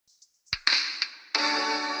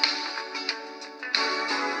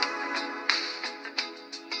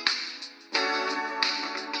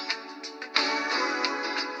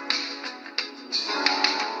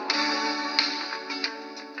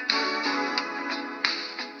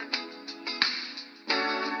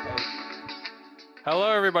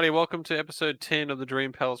Hello, everybody. Welcome to episode 10 of the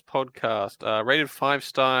Dream Palace podcast. Rated 5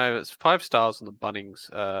 stars, 5 stars on the Bunnings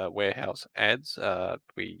warehouse ads.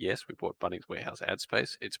 We bought Bunnings warehouse ad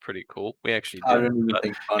space. It's pretty cool. We actually I did. don't even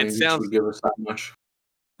think Bunnings sounds- would give us that much.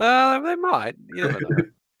 They might. You never know.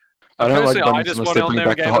 I don't like Personally, I Bunnings just unless went they on bring there and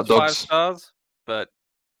back the gave hot it 5 dogs. stars. But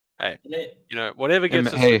hey, whatever gets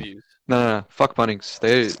us Hey. reviews. No, fuck Bunnings.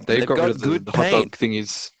 They They've got got rid of good the hot dog paint.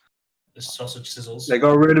 thingies. The sausage sizzles. They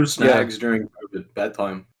got rid of snags during COVID, bad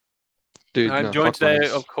time. Dude, I'm no, joined fuck today,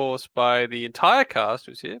 Bunnings. of course, by the entire cast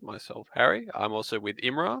who's here. Myself, Harry. I'm also with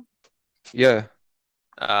Imran, Yeah.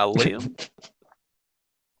 Liam,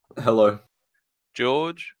 Hello.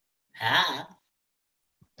 George, Ah.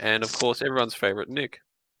 and of course, everyone's favorite, Nick.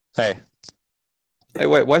 Hey, Hey,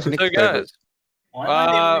 wait, why is Nick So, favorite? guys, Why am I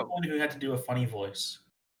the only one who had to do a funny voice?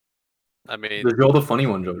 I mean, But you're the funny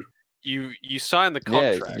one, George. you signed the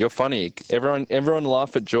yeah, contract. you're funny. Everyone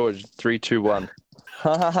laugh at George. 3, 2, 1.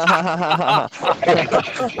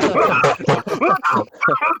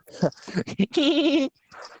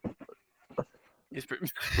 He's pretty-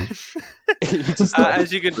 Just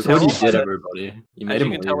as you can Look tell, what you did, everybody. You made as you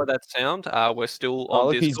him can tell leave. by that sound, we're still oh, on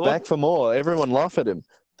look, he's Discord. back for more. Everyone laugh at him.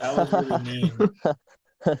 That was really mean.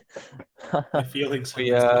 My feelings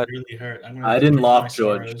We, really hurt. I'm gonna I didn't drink my laugh,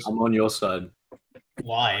 George. sorrows. I'm on your side.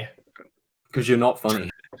 Why? Because you're not funny.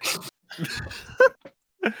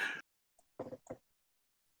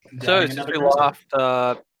 So Doubting since another we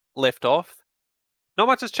person. left off, not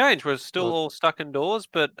much has changed. We're still Well- all stuck indoors,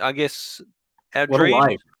 but I guess our What a dream.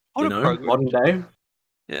 life, What you a know? progress. Modern day.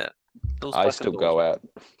 Yeah. I still go out.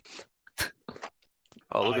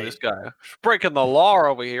 Oh, look at I- this guy. Breaking the law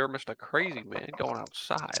over here, Mr. Crazy Man, going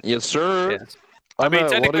outside. Yes, sir. Yes. I mean, know,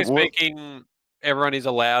 technically what- speaking, everyone is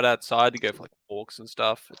allowed outside to go for like walks and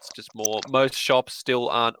stuff. It's just more. Most shops still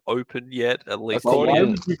aren't open yet, at least. Well, why According-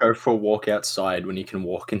 would you go for a walk outside when you can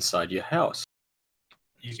walk inside your house?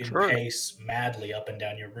 You can True. pace madly up and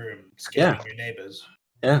down your room, scaring your neighbors.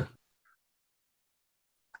 Yeah.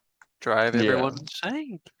 Drive Yeah. everyone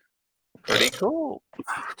insane. Pretty cool.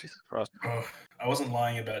 Jesus Christ. Oh, I wasn't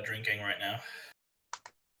lying about drinking right now.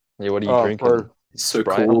 Yeah, what are you Oh, drinking? bro. It's so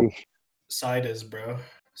Sprite. cool. Ciders, bro.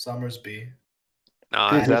 Summersby.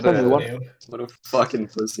 Nice. Is that Send me a- one. New. What a fucking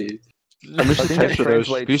pussy. I missed I the think taste it of those.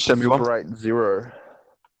 translates Can you send me one? Sprite 0.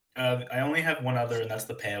 I only have one other, and that's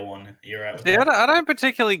the pear one. You're out with See, that? I don't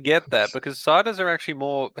particularly get that because ciders are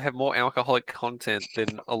actually have more alcoholic content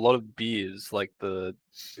than a lot of beers. Like It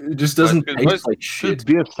just doesn't Right, 'cause taste most- like shit.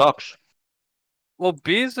 Beer sucks.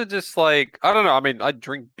 beers are just like I don't know. I mean, I'd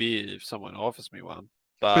drink beer if someone offers me one,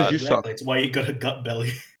 but you suck. Exactly. It's why you got a gut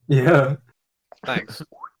belly. Yeah. thanks.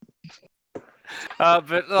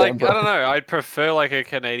 But like bro. I don't know. I'd prefer like a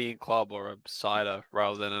Canadian club or a cider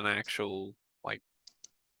rather than an actual like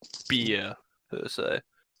beer per se.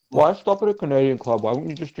 Why stop at a Canadian club? Why wouldn't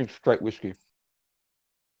you just drink straight whiskey?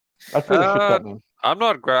 That's where the shit's Uh, at, man. I'm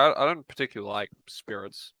not I don't particularly like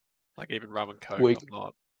spirits, like even rum and coke. Weak. I'm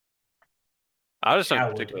not. I just don't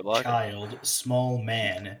Coward, particularly like it. child, small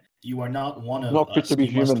man. You are not one of Not fit us. to be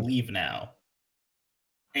You must human. leave now.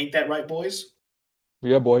 Ain't that right, boys?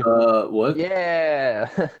 Yeah, boy. What? Yeah.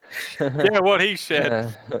 Yeah, what he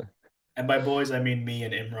said. And by boys, I mean me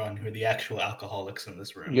and Imran, who are the actual alcoholics in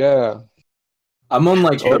this room. Yeah. I'm on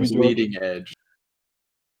like Oh, a George. bleeding edge.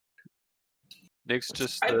 Nick's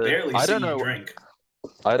just I the- barely I see don't you know- drink.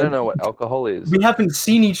 I don't know what alcohol is. We haven't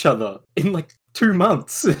seen each other in like 2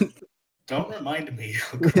 months. Don't remind me.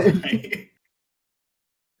 I'll cry.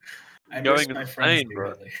 I miss Going my friends insane,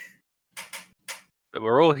 bro. dearly. But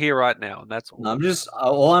we're all here right now, and that's all. I'm just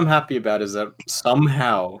all I'm happy about is that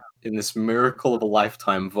somehow in this miracle of a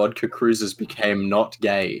lifetime, vodka cruises became not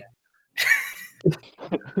gay. How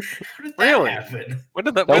did that Really? happen? When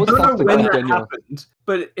did that? That when I was did don't know classic when Jack that Daniel. happened,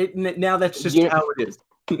 but now that's just Yeah. how it is.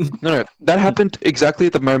 No, that happened exactly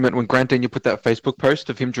at the moment when Grant Daniel put that Facebook post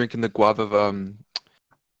of him drinking the guava,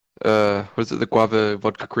 what is it, the guava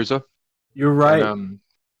vodka cruiser? You're right. And,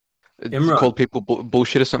 it's Imran. called people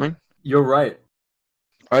bullshit or something. You're right.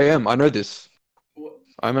 I am. I know this. Wha-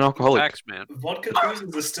 I'm an alcoholic. Facts, man. Vodka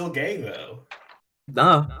cruises are still gay, though.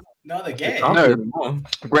 Nah, No, they're it gay. can't No. be anymore.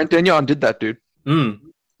 Grant Daniel undid that, dude. Mm.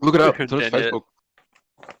 Look it up. Grant It's on his Daniel.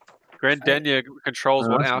 Facebook. Grand Dania controls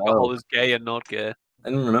Oh, what that's alcohol wild. is gay and not gay. I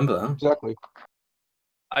didn't remember that. Exactly.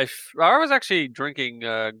 I was actually drinking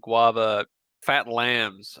guava fat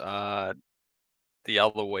lambs the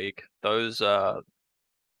other week. Those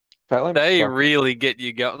Fat Lambs they suck. really get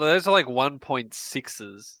you going. Those are like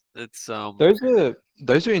 1.6s. It's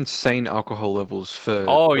Those are insane alcohol levels for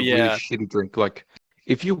Oh, a yeah. really shitty drink. Like,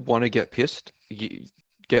 if you want to get pissed, you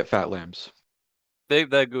get Fat Lambs. they're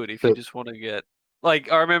good if you But- just want to get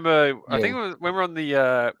Like I remember, I think Yeah. it was when we were on the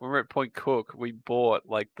when we were at Point Cook, we bought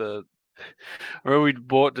like I remember we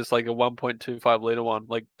bought just like a 1.25 liter one,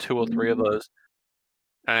 like 2 or 3 of those,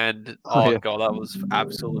 and Oh, oh yeah. god, that was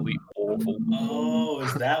absolutely awful. Oh,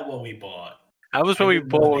 is that what we bought? That was I when we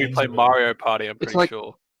didn't know bought the when we names played of it. Mario Party. I'm It's pretty like-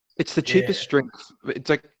 sure. It's the cheapest Yeah. strength. It's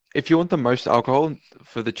like if you want the most alcohol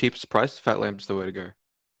for the cheapest price, Fat Lamb's the way to go.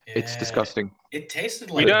 It's Yeah. disgusting. It tasted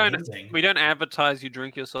We like don't- amazing. We don't advertise you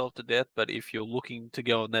drink yourself to death, but if you're looking to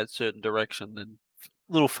go in that certain direction, then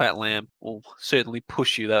Little Fat Lamb will certainly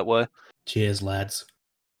push you that way. Cheers, lads.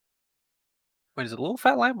 Wait, is it Little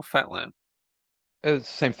Fat Lamb or Fat Lamb? It's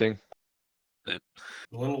the same thing. The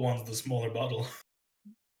little one's the smaller bottle.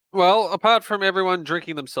 Well, apart from everyone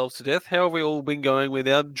drinking themselves to death, how have we all been going with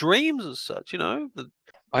our dreams as such? You know,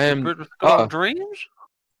 I am British ah. dreams.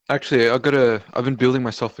 actually I've been building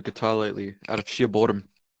myself a guitar lately out of sheer boredom.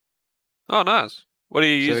 Oh, nice. What are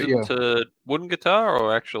you So, using yeah. to wooden guitar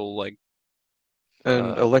or actual like?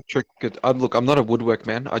 An electric look, I'm not a woodwork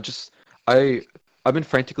man. I've been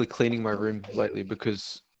frantically cleaning my room lately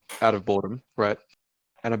because out of boredom, right?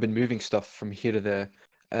 And I've been moving stuff from here to there.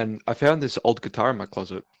 And I found this old guitar in my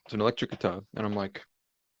closet. It's an electric guitar. And I'm like,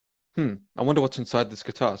 I wonder what's inside this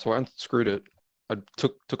guitar. So I unscrewed it. I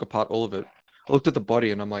took apart all of it. I looked at the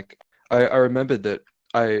body and I'm like, I remembered that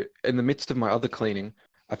in the midst of my other cleaning,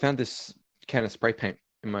 I found this can of spray paint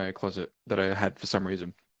in my closet that I had for some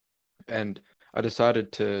reason. And I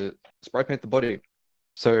decided to spray paint the body.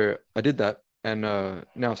 So I did that and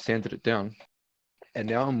now I've sanded it down. And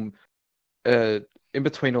now I'm in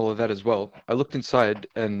between all of that as well. I looked inside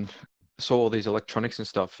and saw all these electronics and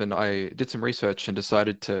stuff, and I did some research and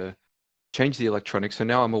decided to change the electronics. So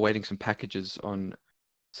now I'm awaiting some packages on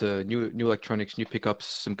new electronics, new pickups,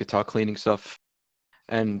 some guitar cleaning stuff.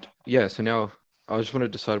 And yeah, so now I just want to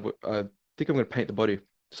decide what I think I'm going to paint the body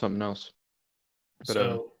something else. But,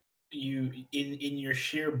 So you, in your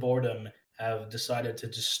sheer boredom, have decided to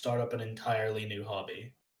just start up an entirely new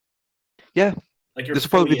hobby. Yeah. Like you're This will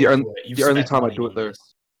probably be fully the into it. You've the only spent time I money do it, on though.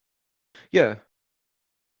 this. Yeah.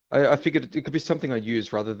 I figured it could be something I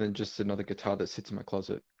use rather than just another guitar that sits in my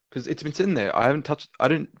closet. Because it's been sitting there. I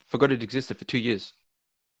forgot it existed for 2 years.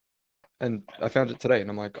 And I found it today and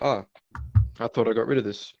I'm like, I thought I got rid of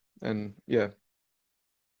this. And yeah.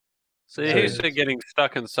 So Yeah, who it's- said getting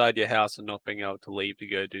stuck inside your house and not being able to leave to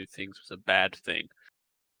go do things was a bad thing?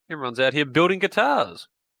 Everyone's out here building guitars.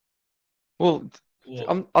 Well,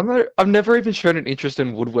 Well, I've never even shown an interest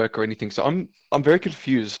in woodwork or anything, so I'm very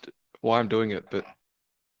confused why I'm doing it, but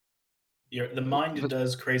the mind but-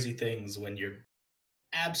 does crazy things when you're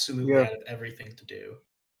absolutely Yeah. out of everything to do.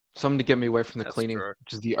 something to get me away from the That's cleaning, true.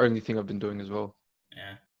 which is the only thing I've been doing as well.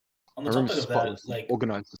 Yeah. On My the room topic is of that, spotless, like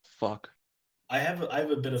organized as fuck. I have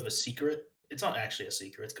a bit of a secret. It's not actually a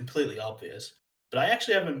secret. It's completely obvious. But I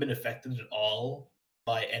actually haven't been affected at all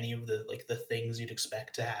by any of the things you'd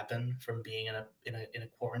expect to happen from being in a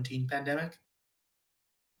quarantine pandemic.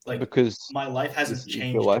 Like Because my life hasn't this is your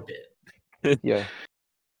changed a life. bit. yeah,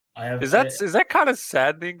 I have Is that kind of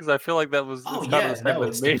saddening? Because I feel like that was oh it's kind yeah, of the same no, with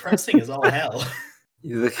it's me. depressing as all hell.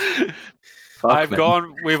 Fuck,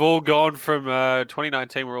 man. We've all gone from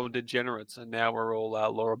 2019, we're all degenerates, and now we're all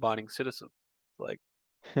law-abiding citizens. Like,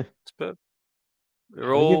 it's perfect. I think you've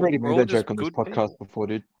already we're made all that just joke on this good podcast people. before,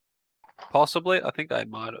 dude. Possibly, I think I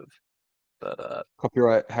might have, but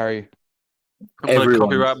Copyright, Harry. I'm gonna Everyone's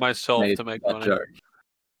copyright myself made to make that money. joke.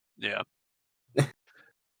 Yeah.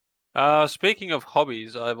 Speaking of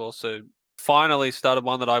hobbies, I've also finally started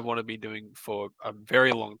one that I want to be doing for a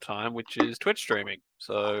very long time, which is Twitch streaming.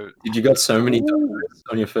 So Did you got so many dollars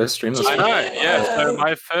on your first stream? That's I know, yeah. So Yeah.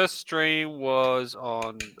 my first stream was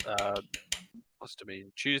on must have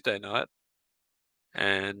been Tuesday night,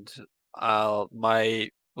 and so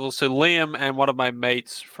Liam and one of my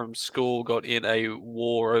mates from school got in a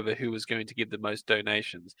war over who was going to give the most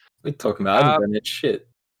donations. We're talking about. I didn't donate shit.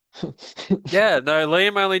 Yeah, no,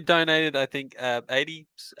 Liam only donated, I think, 80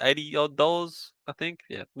 odd dollars, I think.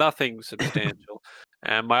 Yeah, nothing substantial.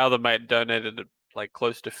 And my other mate donated like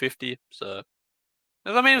close to 50. So,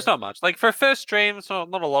 I mean, it's not much. Like for a first stream, it's not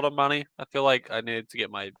a lot of money. I feel like I needed to get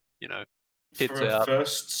my, tits For a out.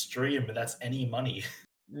 first stream, that's any money.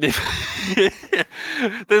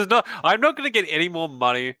 I'm not going to get any more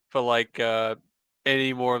money for like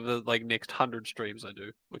any more of the like next 100 streams I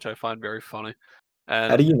do, which I find very funny.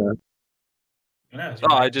 And How do you know? Who knows? Oh,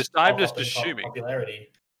 might I'm just pop up in assuming.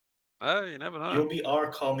 popularity. Oh, you never know. You'll be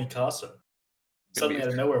our Call Me Carson. Suddenly be- out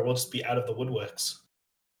of nowhere, we'll just be out of the woodworks.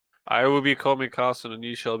 I will be Call Me Carson, and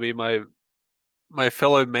you shall be my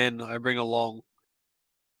fellow men I bring along.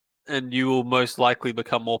 And you will most likely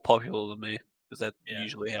become more popular than me, because that's Yeah.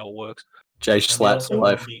 usually how it works. Jay And we slaps also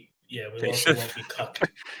life. won't be, yeah, we also won't be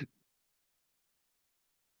cucked.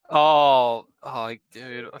 Oh,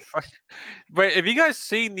 dude. Wait, have you guys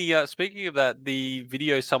seen the, speaking of that, the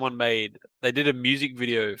video someone made? They did a music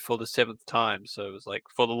video for the 7th time. So it was like,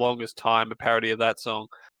 for the longest time, a parody of that song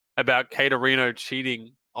about Caterino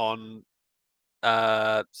cheating on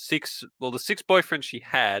the 6 boyfriends she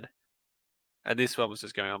had. And this one was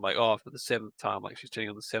just going on like, oh, for the 7th time, like she's cheating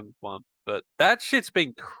on the 7th one. But that shit's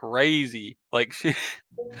been crazy. Like,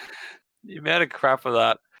 the amount of crap for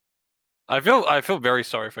that. I feel very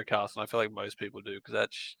sorry for Carson. I feel like most people do because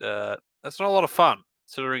that's not a lot of fun.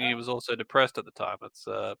 Considering he was also depressed at the time. It's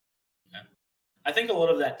I think a lot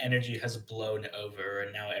of that energy has blown over,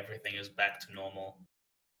 and now everything is back to normal.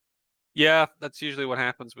 yeah, that's usually what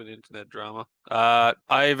happens with internet drama.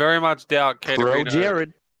 I very much doubt Bro, Caterino.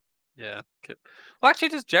 Jared. Yeah. Well, actually,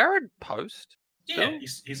 does Jared post? Yeah, Still?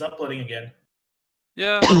 he's uploading again.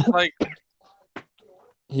 Yeah, like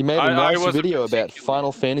He made a I nice wasn't video about particularly-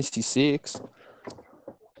 Final Fantasy VI.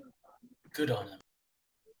 Good on him.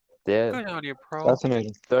 Yeah. good on you, pro.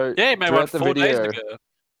 Fascinating. Though, Yeah, he made one throughout the 4 days video, ago.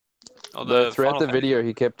 On throughout Final the Fantasy. video,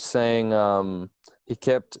 he kept saying, he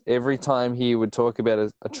kept every time he would talk about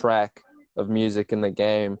a track of music in the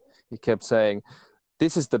game, he kept saying,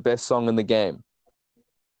 "This is the best song in the game."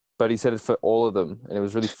 But he said it for all of them, and it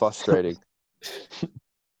was really frustrating.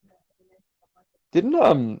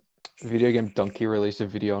 Didn't Video Game Donkey release a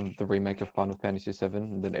video on the remake of Final Fantasy VII,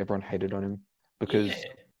 and then everyone hated on him because Yeah.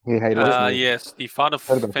 he hated it? Yes, the Final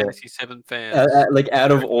Heard about that. Fantasy VII fans. Like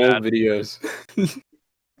out of Very all bad. videos,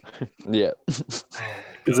 Yeah. Oh my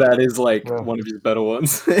because God. that is like Yeah. one of his better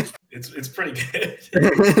ones. It's pretty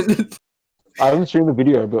good. I haven't seen the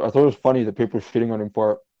video, but I thought it was funny that people were shitting on him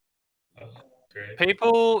for it. Oh, great.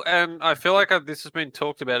 People, and I feel like this has been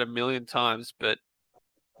talked about a million times, but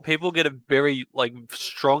people get a very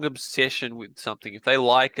strong obsession with something. If they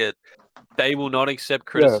like it, they will not accept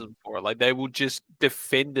criticism for it. Like they will just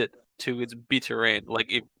defend it to its bitter end.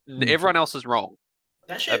 Like if everyone else is wrong.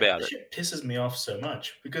 That shit, about that it. shit pisses me off so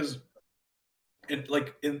much because,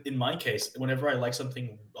 in my case, whenever I like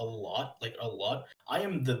something a lot, I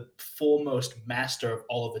am the foremost master of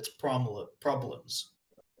all of its problems.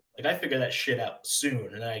 Like I figure that shit out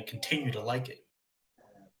soon, and I continue to like it.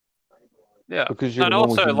 Yeah. Because you're And the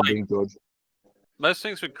normal also, human being, George. Most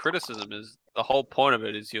things with criticism is the whole point of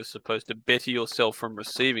it is you're supposed to better yourself from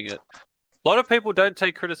receiving it. A lot of people don't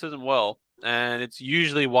take criticism well, and it's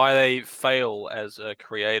usually why they fail as a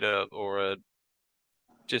creator or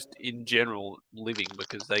just in general living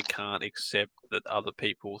because they can't accept that other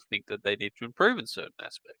people think that they need to improve in certain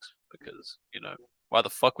aspects. Because, why the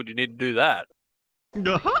fuck would you need to do that?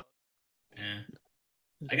 Yeah.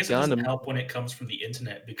 I guess it doesn't Gundam. help when it comes from the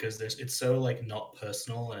internet because it's so not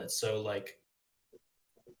personal, and it's so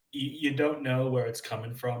you don't know where it's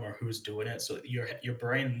coming from or who's doing it. So your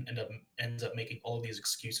brain ends up making all these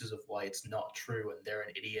excuses of why it's not true, and they're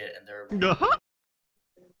an idiot, and they're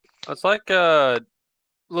It's like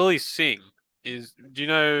Lily Singh is. Do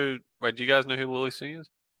you guys know who Lily Singh is?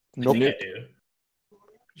 I Nope. think I do.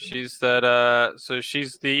 She's that. So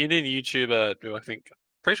she's the Indian YouTuber who I think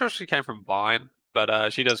pretty sure she came from Vine,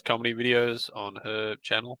 but she does comedy videos on her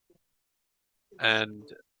channel, and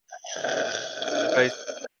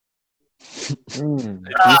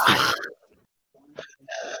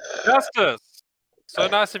Justice, so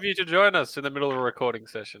nice of you to join us in the middle of a recording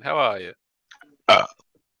session. How are you?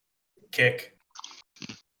 Kick.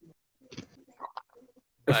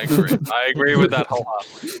 I agree. I agree with that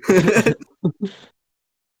wholeheartedly.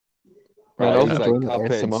 Man, I Right, was he's enjoying like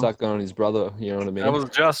the Cuphead ASMR. sucking on his brother. You know what I mean? That was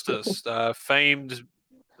Justice, famed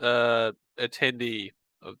attendee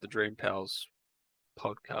of the Dream Pals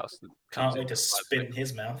podcast. that comes Can't wait in to 5 spit in seconds.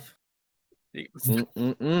 his mouth.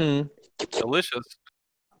 Delicious.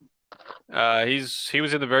 He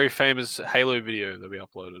was in the very famous Halo video that we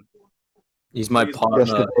uploaded. He's my He's- partner.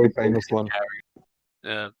 That's the very famous one.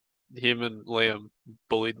 Him and Liam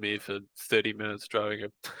bullied me for 30 minutes driving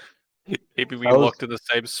him, keeping me That was- locked in the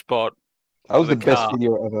same spot. That was The the best car.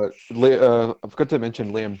 video ever. I forgot to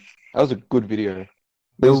mention Liam. That was a good video.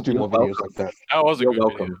 Please do You're more videos welcome. like that. That was a You're good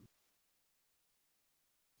welcome.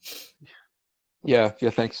 video. Yeah,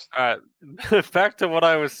 thanks. All right, back to what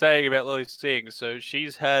I was saying about Lily Singh. So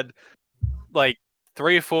she's had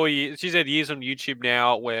 3 or 4 years. She's had years on YouTube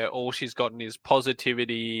now where all she's gotten is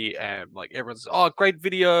positivity and everyone's great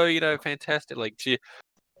video, fantastic.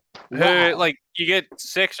 You get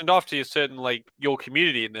sectioned off to a certain your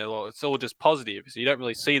community and it's all just positive, so you don't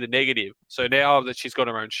really see the negative. So now that she's got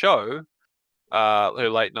her own show, her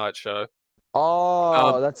late night show,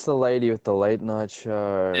 Oh, that's the lady with the late night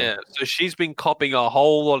show. Yeah, so she's been copping a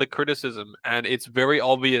whole lot of criticism, and it's very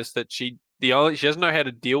obvious that she doesn't know how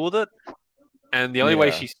to deal with it, and the only way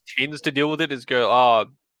Yeah. she tends to deal with it is go, "Oh,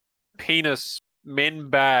 penis, men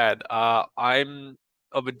bad. I'm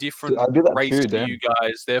of a different I do that race too, to damn. you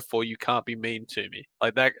guys, therefore you can't be mean to me."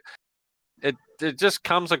 Like that, it just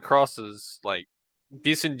comes across as like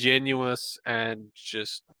disingenuous and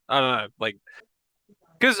just I don't know, like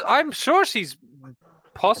because I'm sure she's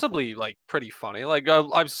possibly like pretty funny. Like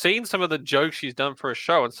I've seen some of the jokes she's done for a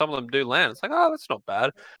show, and some of them do land. It's like, oh, that's not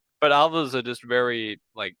bad, but others are just very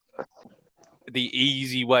like the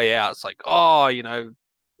easy way out. It's like, oh,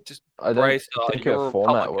 just I don't brace. think You're her a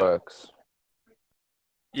format Republican. works.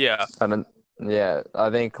 Yeah, And yeah, I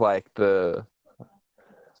think like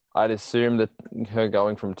I'd assume that her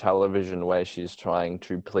going from television where she's trying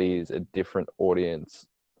to please a different audience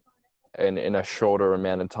and in a shorter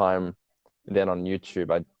amount of time than on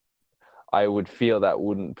YouTube, I would feel that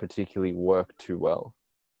wouldn't particularly work too well.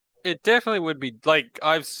 it definitely would be. Like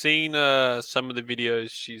I've seen some of the videos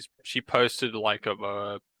she posted like of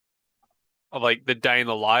like the day in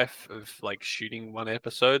the life of like shooting one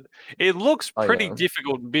episode. It looks Oh, pretty yeah.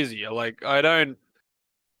 difficult and busy. Like I'm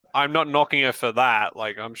not knocking her for that.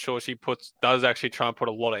 Like I'm sure she does actually try and put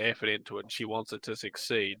a lot of effort into it and she wants it to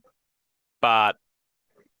succeed. But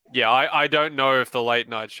yeah, I don't know if the late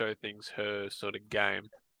night show thing's her sort of game.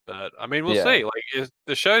 But I mean we'll Yeah. see. Like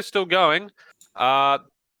the show's still going.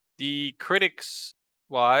 The critics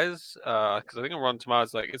wise, because I think on Rotten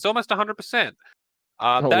Tomatoes, like it's almost 100%.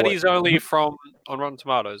 That what? is only from on Rotten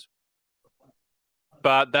Tomatoes,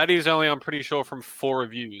 but that is only I'm pretty sure from 4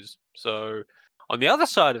 reviews. So on the other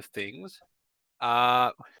side of things,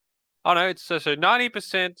 oh no, it's so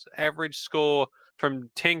 90% average score from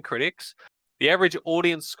 10 critics. The average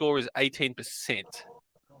audience score is 18%.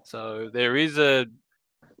 So there is a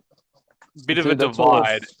bit of a Dude, that's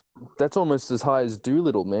divide. That's almost as high as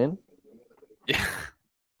Doolittle, man. Yeah.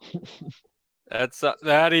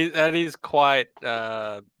 That is quite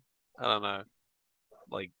I don't know,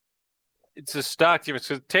 like it's a stark difference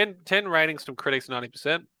because 10 ratings from critics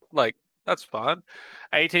 90%, like that's fine.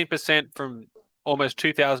 18% from almost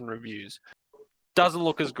 2,000 reviews doesn't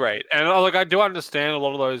look as great, and like I do understand a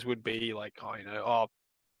lot of those would be like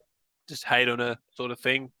just hate on her sort of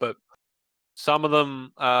thing, but some of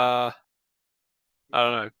them I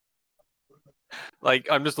don't know. Like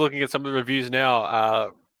I'm just looking at some of the reviews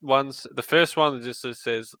now. The first one just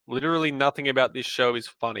says literally nothing about this show is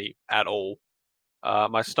funny at all.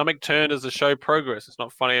 My stomach turned as the show progressed. It's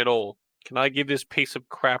not funny at all. Can I give this piece of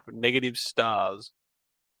crap negative stars?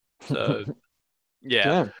 So yeah,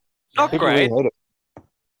 Damn. not People great. really hate it.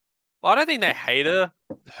 Well, I don't think they hate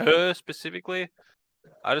her specifically.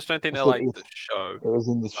 I just don't think they That's like what the show. It was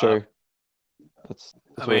in the show. That's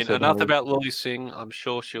I what I mean, said enough earlier. about Lily Singh. I'm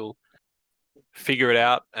sure she'll figure it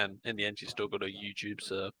out, and in the end, she's still got a YouTube,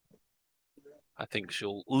 so I think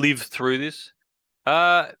she'll live through this.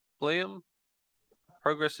 Liam,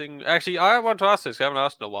 progressing. Actually, I want to ask this. I haven't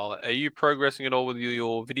asked in a while. Are you progressing at all with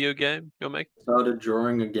your video game you're making? Started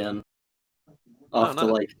drawing again after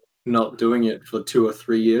nice. like not doing it for 2 or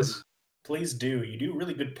 3 years. Please do. You do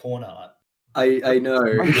really good porn art. I know.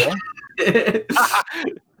 Yeah.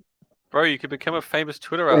 Bro, you could become a famous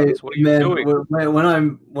Twitter Wait, artist. What are you man, doing?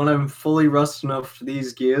 when I'm fully rusting off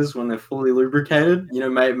these gears, when they're fully lubricated,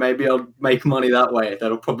 maybe I'll make money that way.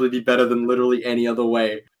 That'll probably be better than literally any other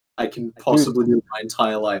way I can possibly do my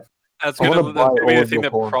entire life. That's I wanna gonna buy be all the of thing your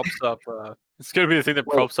that porn. props up. It's gonna be the thing that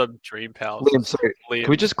Wait. props up Dream Pals. Liam, sorry, can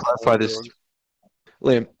we just clarify this?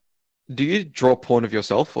 Liam, do you draw porn of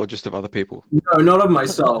yourself or just of other people? No, not of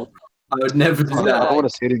myself. I would never do Isn't I it that. don't want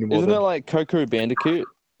to see it anymore. Isn't it then. like Coco Bandicoot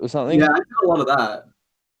or something? Yeah, I do a lot of that.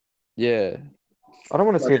 Yeah. I don't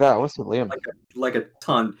want to see that. I want to see Liam. Like a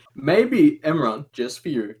ton. Maybe, Emron, just for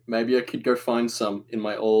you, maybe I could go find some in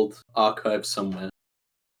my old archive somewhere.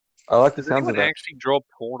 I like the Does sounds of anyone that. actually draw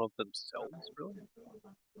porn of themselves? Really?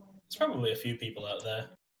 There's probably a few people out there.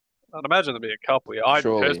 I'd imagine there'd be a couple. Yeah, I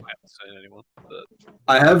Surely. personally haven't seen anyone. But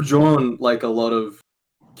I have drawn like a lot of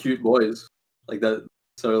cute boys like that.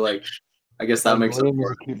 So like, I guess that And makes up Liam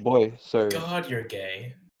for is a cute boy, so it's God, you're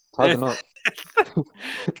gay. hard to not.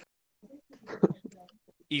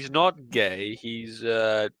 he's not gay. He's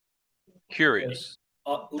curious.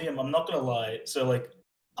 Liam, I'm not gonna lie. So like,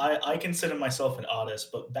 I consider myself an artist,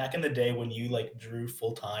 but back in the day when you like drew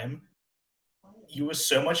full time, you were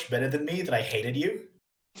so much better than me that I hated you.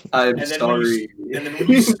 I'm And then sorry. And then when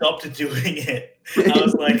you stopped doing it, I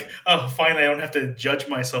was like, oh, finally, I don't have to judge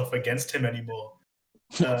myself against him anymore.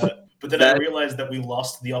 But then I That- realized that we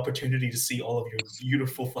lost the opportunity to see all of your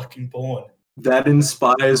beautiful fucking porn. That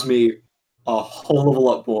inspires me a whole of a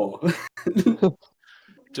lot more.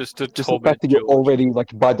 Just to Just the torment fact that you're George. already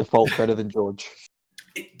like by default better than George.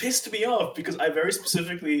 It pissed me off because I very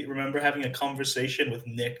specifically remember having a conversation with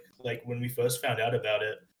Nick, like when we first found out about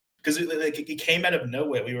it, because it came out of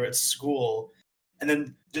nowhere. We were at school, and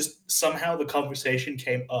then just somehow the conversation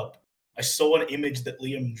came up. I saw an image that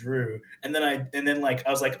Liam drew, and then I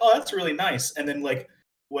was like, oh, that's really nice. And then like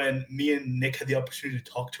when me and Nick had the opportunity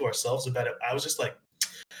to talk to ourselves about it, I was just like,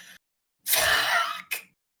 fuck.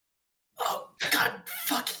 Oh god,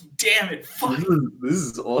 fucking damn it, fuck. This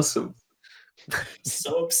is awesome.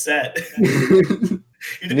 So upset. You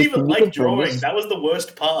didn't Nick, even can you like confirm drawing. this? That was the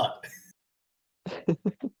worst part.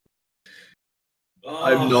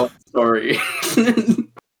 I'm not sorry.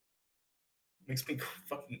 Makes me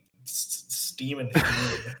fucking steam and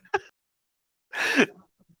fume.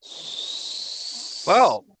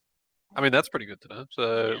 Well, I mean that's pretty good to know.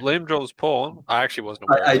 So Liam draws porn. I actually wasn't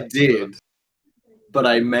aware. I of it, did, but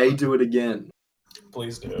I may do it again.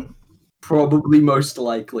 Please do. Probably most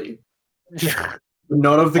likely. but-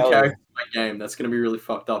 Not of the Hell yeah. character in my game. That's going to be really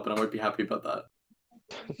fucked up, and I won't be happy about that.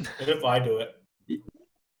 What if I do it?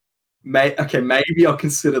 Okay, maybe I'll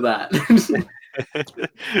consider that.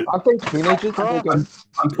 I think teenagers.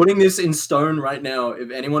 I'm putting this in stone right now.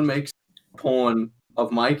 If anyone makes porn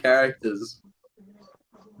of my characters,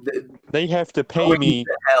 They have to pay going me.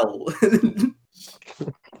 to hell.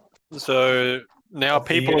 So now I'll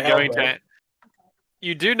see people you are going in hell, to.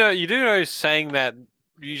 You do know saying that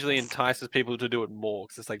usually entices people to do it more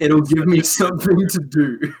because it's like It'll give me something to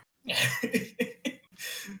do.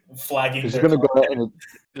 Flagging. He's their gonna go out content. and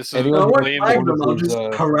This is Anyone I won't Liam flag porn them. I'll is,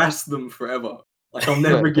 just harass them forever. Like I'll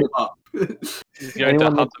never give up. He's going to anyone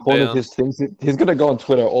hunt that's them cornered down. his things. He's gonna go on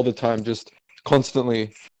Twitter all the time, just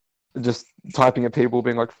constantly, just typing at people,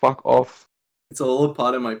 being like, "Fuck off." It's all a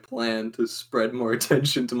part of my plan to spread more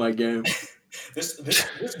attention to my game. This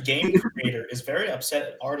game creator is very upset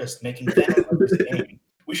at artists making fan art of his game.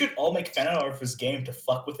 We should all make fan art of his game to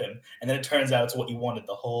fuck with him, and then it turns out it's what you wanted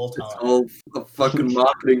the whole It's time. all a fucking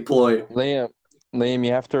marketing ploy. Liam,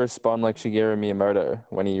 you have to respond like Shigeru Miyamoto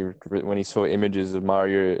when he saw images of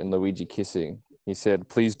Mario and Luigi kissing. He said,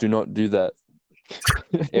 "Please do not do that."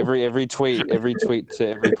 every tweet to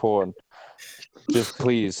every porn. Just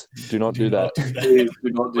please do not do that. Please do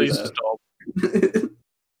not do Please that. stop.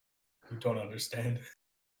 You don't understand.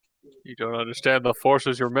 You don't understand the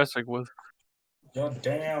forces you're messing with. You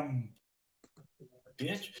damn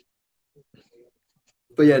bitch.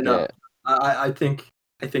 But yeah, no. Yeah. I think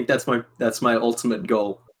that's my ultimate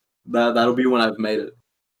goal. That'll be when I've made it.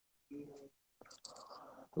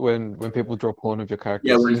 When people draw porn of your characters.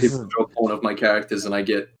 Yeah, when people draw porn of my characters and I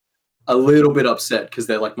get a little bit upset because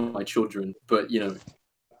they're like my children. But you know,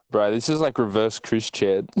 Bro, this is like reverse Chris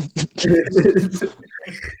Chad.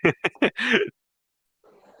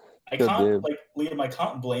 I Good can't dude. like Liam. I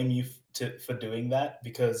can't blame you for doing that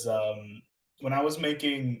because when I was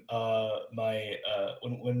making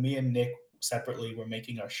when me and Nick separately were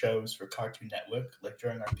making our shows for Cartoon Network, like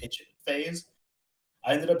during our pitch phase,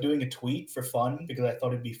 I ended up doing a tweet for fun because I thought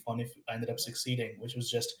it'd be fun if I ended up succeeding, which was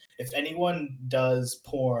just if anyone does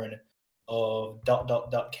porn of ...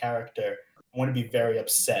 character, I want to be very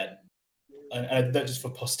upset. And I did that just for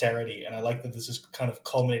posterity, and I like that this is kind of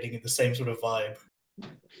culminating in the same sort of vibe.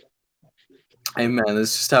 hey man,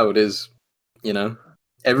 that's just how it is. You know,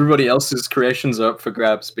 everybody else's creations are up for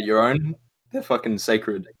grabs, but your own, they're fucking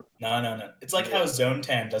sacred. No. It's like how Zone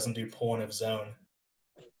Tan doesn't do porn of Zone.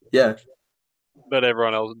 Yeah, But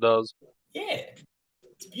everyone else does. Yeah,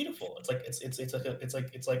 it's beautiful. It's like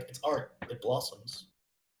it's art. It blossoms.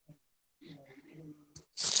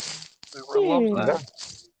 Everyone loves that.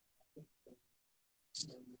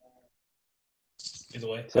 Either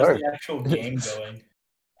way, how's Sorry. the actual game going?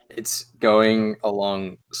 it's going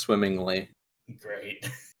along swimmingly. Great.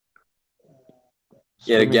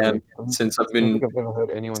 Yet again, Swimmingly. since I've I don't been think I've ever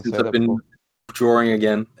heard anyone since say I've that been before. drawing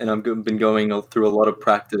again, and I've been going through a lot of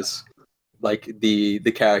practice. Like the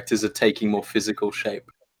characters are taking more physical shape,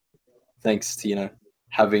 thanks to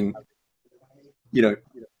having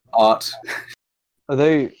art. Are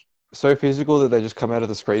they so physical that they just come out of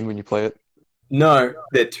the screen when you play it? No,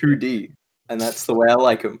 they're 2D, and that's the way I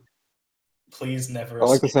like them. Please never. I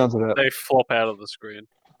like the escape. sounds of that. They flop out of the screen.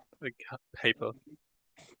 Like paper.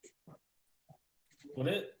 Would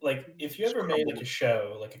it like if you ever made like a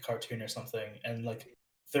show, like a cartoon or something, and like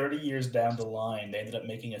 30 years down the line, they ended up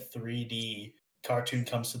making a 3D cartoon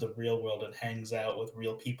comes to the real world and hangs out with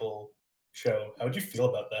real people show? How would you feel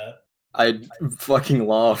about that? I'd fucking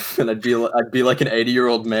laugh, and I'd be like an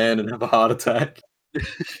 80-year-old man and have a heart attack.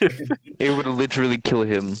 It would literally kill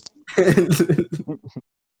him.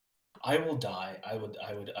 I will die. I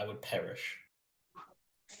would perish.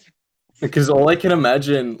 Because all I can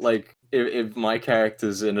imagine, like, if my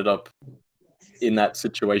characters ended up in that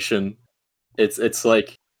situation, it's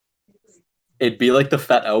like it'd be like the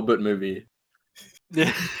Fat Albert movie.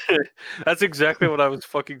 Yeah, that's exactly what I was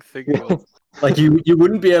fucking thinking of. Like you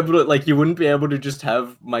wouldn't be able to just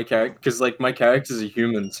have my character, because like my character's a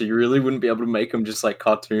human, so you really wouldn't be able to make them just like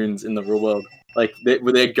cartoons in the real world. Like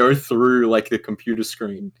where they go through like the computer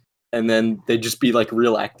screen, and then they'd just be like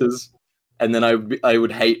real actors, and then I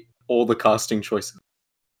would hate all the casting choices.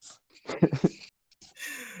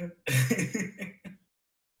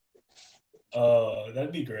 Oh,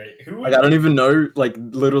 that'd be great. Who Like I don't even know, like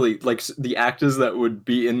literally, like the actors that would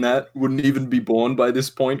be in that wouldn't even be born by this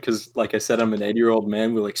point, because like I said, I'm an 80-year-old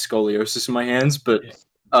man with like scoliosis in my hands. But Yeah.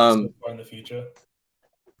 um, so far in the future?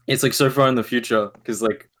 it's like so far in the future, because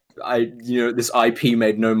like this IP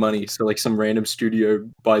made no money, so like some random studio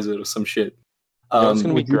buys it or some shit. It's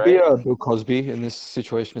gonna be Would you great. be Bill Cosby in this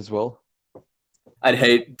situation as well? I'd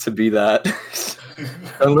hate to be that.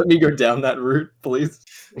 Don't let me go down that route, please.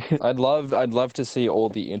 I'd love to see all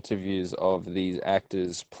the interviews of these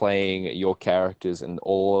actors playing your characters and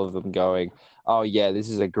all of them going, "Oh yeah, this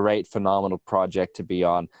is a great, phenomenal project to be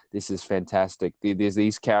on. This is fantastic.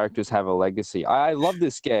 These characters have a legacy. I love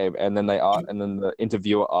this game." And then and then the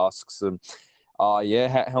interviewer asks them, "Oh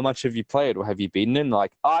yeah, how much have you played, or have you beaten it?" And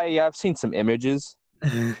like, "Oh yeah, I've seen some images."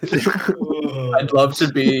 I'd love to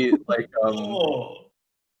be like Oh,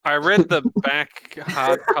 I read the back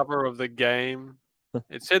hardcover of the game.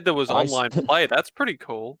 It said there was I s- online play. That's pretty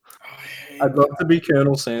cool. I'd love to be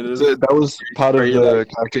Colonel Sanders. So that was part of Where you, the like,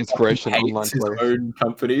 character inspiration online hates his play. own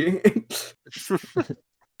company.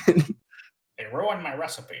 they ruined my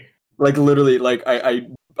recipe. Like literally, like I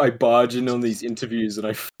barge in on these interviews and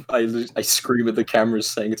I scream at the cameras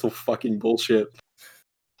saying it's all fucking bullshit.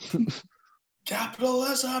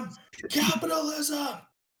 Capitalism! Capitalism!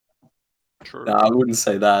 True. Nah, I wouldn't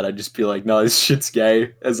say that. I'd just be like, no, this shit's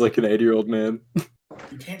gay, as like an 80-year-old man.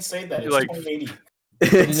 You can't say that. It's Like- 2080.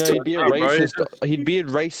 It's he'd be a Oh, bro, racist. He'd be a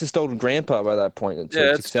racist old grandpa by that point. So Yeah,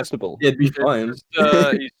 it's it's just- acceptable. it'd be fine. He's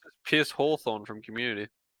just Pierce Hawthorne from Community.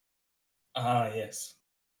 Yes.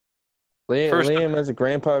 First- Liam as a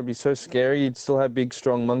grandpa would be so scary. He'd still have big,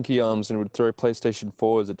 strong monkey arms and would throw PlayStation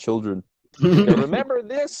 4s at children. Go, remember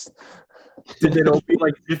this? Did it all be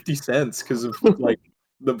like 50 cents because of like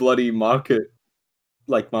the bloody market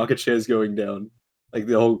shares going down, like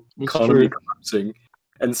the whole It's economy true. collapsing,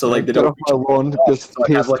 and so like they Get don't off my lawn, just so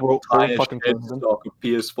I have like PS4 entire fucking shed close them. stock of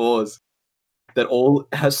PS4s that all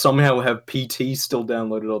somehow have PT still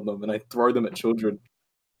downloaded on them, and I throw them at children.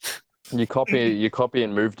 You copy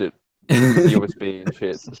and moved it. USB and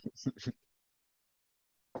shit.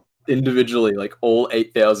 Individually, like all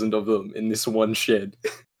 8,000 of them in this one shed.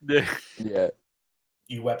 Yeah. Yeah.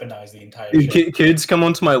 You weaponize the entire Dude, shit. kids come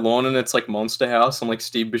onto my lawn and it's like Monster House. I'm like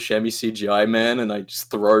Steve Buscemi CGI man, and I just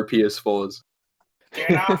throw PS4s.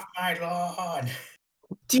 Get off my lawn!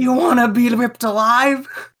 Do you want to be ripped alive?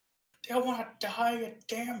 They want to die, you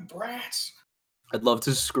damn brats! I'd love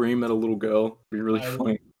to scream at a little girl. It'd be really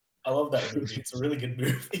funny. I love that movie. It's a really good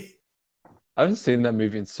movie. I haven't seen that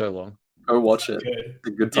movie in so long. Go watch it. Good. It's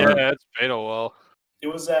a good time. Yeah, it's been a while. It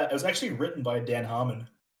was actually written by Dan Harmon.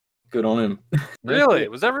 Good on him. Really?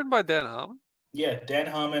 Was that written by Dan Harmon? Yeah, Dan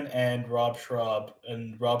Harmon and Rob Schraub.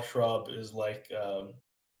 And Rob Schraub is like. I don't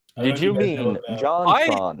know Did if you guys know mean about- John I-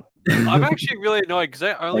 Tron? I'm actually really annoyed because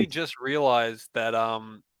I only Like- just realized that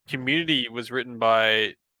Community was written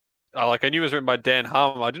by, like I knew it was written by Dan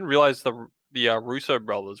Harmon. I didn't realize the Russo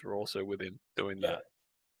brothers were also with him doing Yeah. that.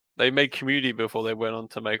 They made Community before they went on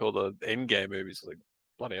to make all the Endgame movies. Like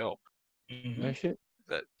bloody hell, Mhm. No shit.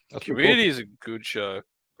 That- That's pretty Community is a good show.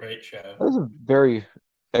 Great show. Cool. That was a very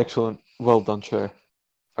excellent, well done show.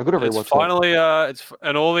 I gotta It's rewatch finally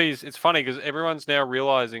and all these. It's funny because everyone's now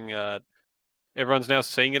realizing. Everyone's now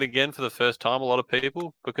seeing it again for the first time. A lot of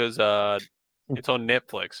people because it's on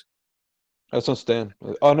Netflix. that. That's on Stan.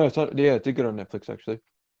 Oh no, it's not. Yeah, it did get on Netflix actually.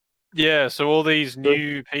 Yeah, so all these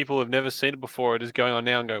new people who've never seen it before, it is going on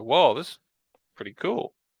now and go, "Whoa, this is pretty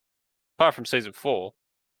cool." Apart from season 4,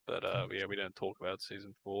 but yeah, we don't talk about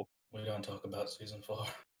season 4. We don't talk about season 4.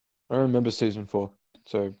 I remember season 4,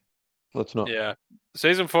 so let's not. Yeah,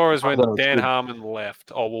 season 4 is Oh, when that was Dan good. Harmon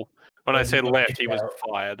left. Oh well, when I When said he got left, kicked he was out.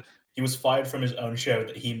 fired. He was fired from his own show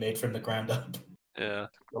that he made from the ground up. Yeah,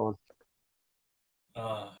 God.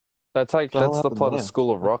 That's What the hell that's the happened plot of there?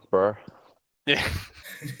 School of Rock, bro. yeah.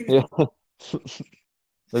 Yeah.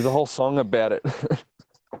 There's a whole song about it.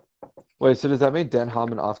 Wait, so does that mean Dan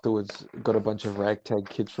Harmon afterwards got a bunch of ragtag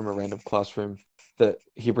kids from a random classroom that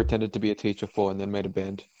he pretended to be a teacher for and then made a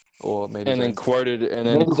band or made his And then own, quoted, and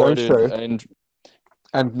made then his own quoted, show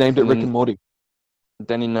and named it and Rick then and Morty?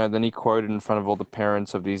 then he quoted in front of all the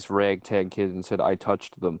parents of these ragtag kids and said, "I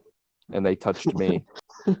touched them, and they touched me."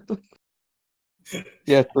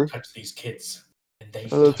 Yeah, true. Touch these kids, and they.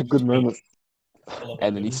 Oh, that's a good touched me. moment. I love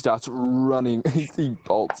And that then he movie. starts running. He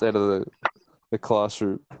bolts out of the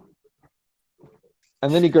classroom.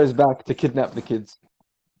 And then he goes back to kidnap the kids.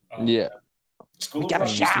 Yeah. School We of gotta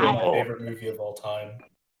Rock used to be my shout. favorite movie of all time.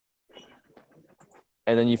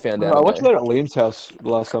 And then you found I out. watched that at Liam's house the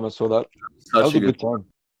last time I saw that. That was Such a good time.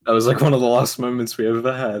 That was like one of the last moments we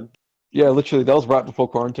ever had. Yeah, literally, that was right before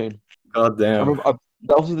quarantine. God I damn. remember,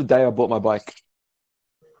 that was the day I bought my bike.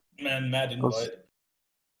 Man, mad invite.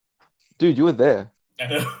 Dude, you were there. I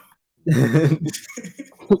know.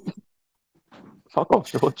 Fuck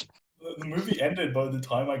off, George. The movie ended by the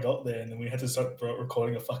time I got there, and then we had to start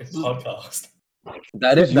recording a fucking podcast.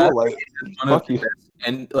 That Because is you were that late. one of Fuck you. the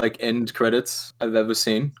best end credits I've ever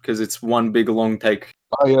seen because it's one big long take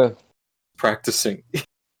Oh yeah, practicing,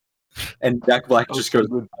 and Jack Black that was just so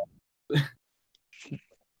goes. good.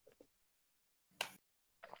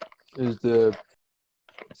 Is the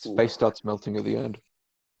space starts melting at the end?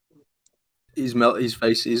 His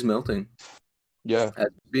face is melting Yeah, as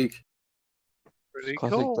we speak. Pretty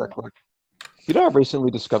classic cool. Jack Black. You know, I've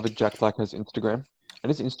recently discovered Jack Black has Instagram, and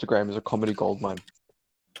his Instagram is a comedy goldmine.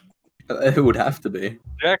 It would have to be.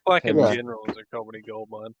 Jack Black in Yeah. general is a comedy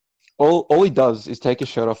goldmine. All he does is take his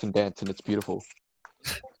shirt off and dance, and it's beautiful.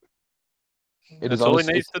 It That's is all he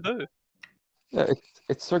honestly, needs to do. yeah,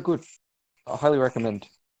 it's so good. I highly recommend.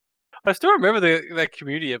 I still remember that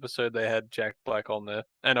community episode they had Jack Black on there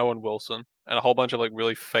and Owen Wilson and a whole bunch of like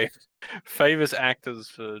really famous actors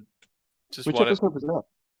for just Which one. episode was that?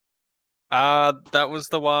 That was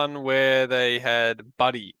the one where they had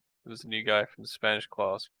Buddy, who was the new guy from the Spanish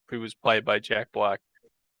class, who was played by Jack Black.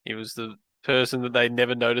 He was the person that they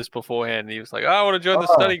never noticed beforehand. And he was like, "Oh, I want to join the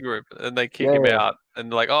Ah. study group," and they kick him Yeah. out, and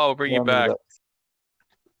they're like, "Oh, we'll bring Yeah, you I remember back."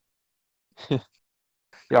 that.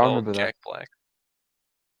 Yeah, I Oh, remember that. Jack Black.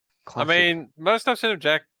 Classic. I mean, most I've seen of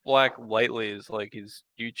Jack Black lately is like his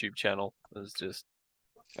YouTube channel. It's just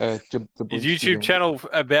his YouTube channel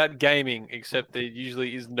about gaming, except there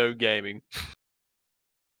usually is no gaming.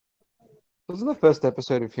 Wasn't the first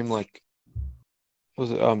episode of him like?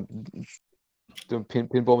 Was it doing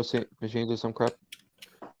pinball machines or some crap?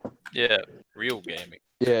 Yeah, real gaming.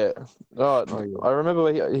 Yeah. Oh, Oh, yeah. I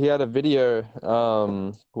remember he had a video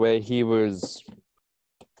where he was,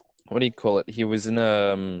 what do you call it? He was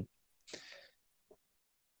in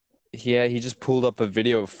he just pulled up a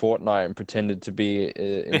video of Fortnite and pretended to be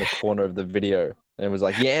in the corner of the video and was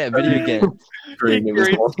like, "Yeah, video game." Green, He it was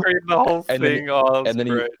green awesome. screened the whole And then thing. Oh, And then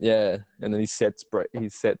great. and then his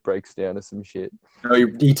set breaks down to some shit. No,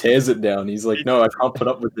 he tears it down. He's like, "No, I can't put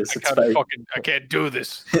up with this. It's fake." I can't do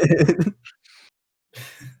this.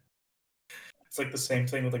 It's like the same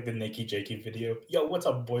thing with like the Nikki Jakey video. Yo, what's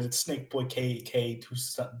up, boys? It's Snake Boy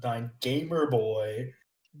KK29 Gamer Boy.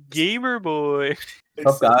 Gamer boy.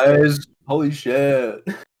 What's up, guys? Holy shit!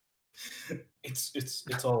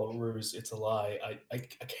 It's all a ruse. It's a lie. I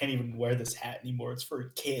can't even wear this hat anymore. It's for a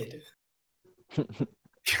kid. I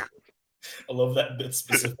love that bit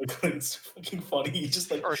specifically. It's fucking funny. He just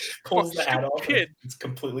like Or a pulls the hat off. kid. And it's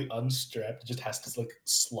completely unstrapped. It just has to like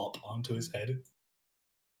slop onto his head.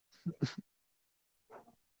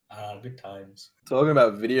 Good times. Talking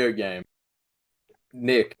about video game,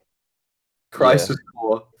 Nick, Crisis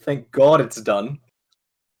Core. Thank God it's done.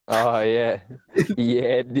 Oh yeah,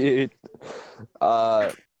 yeah, dude.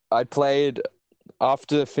 I played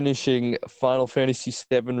after finishing Final Fantasy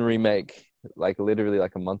VII Remake, like literally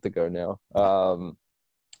like a month ago now.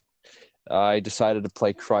 I decided to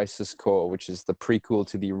play Crisis Core, which is the prequel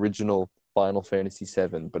to the original Final Fantasy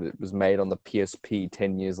VII, but it was made on the PSP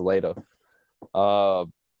 10 years later.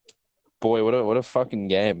 Boy, what a fucking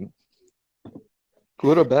game.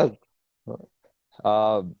 Good or bad?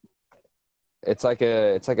 It's like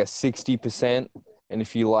a 60%, and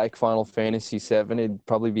if you like Final Fantasy VII, it'd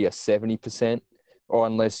probably be a 70%, or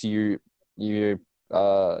unless you're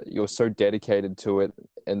so dedicated to it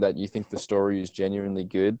and that you think the story is genuinely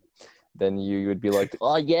good, then you would be like,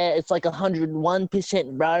 oh yeah, it's like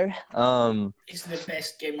 101%, bro. It's the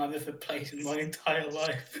best game I've ever played in my entire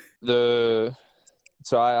life.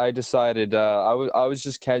 So I decided I was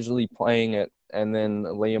just casually playing it, and then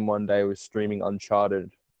Liam one day was streaming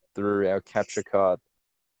Uncharted through our capture card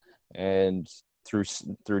and through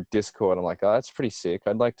Discord. I'm like, oh, that's pretty sick.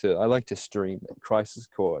 I like to stream Crisis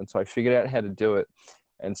Core, and so I figured out how to do it.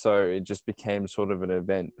 And so it just became sort of an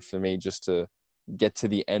event for me just to get to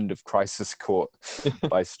the end of Crisis Core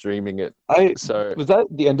by streaming it. So Was that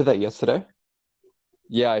the end of that yesterday?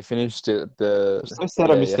 yeah, I finished it. I'm so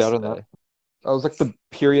sad I missed out on that. yesterday. I was like the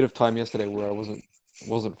period of time yesterday where I wasn't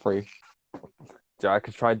free. Yeah, I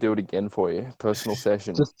could try to do it again for you. Personal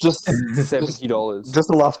session. Just $70. just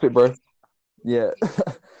the last bit, bro. Yeah.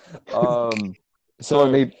 So So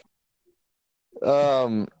I need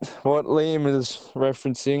what Liam is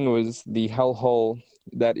referencing was the hellhole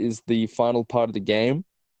that is the final part of the game.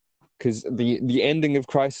 Because the ending of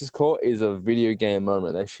Crisis Core is a video game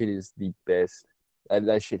moment. That shit is the best.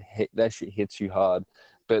 That shit hits you hard.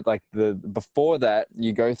 But like before that,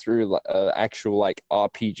 you go through actual like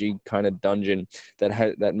RPG kind of dungeon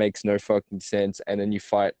that makes no fucking sense, and then you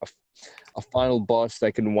fight a final boss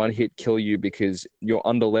that can one hit kill you because you're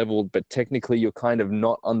underleveled, but technically you're kind of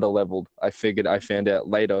not underleveled. I found out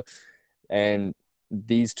later, and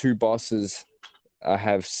these two bosses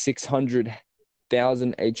have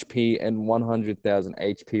 600,000 HP and 100,000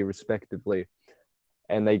 HP respectively.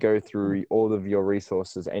 And they go through all of your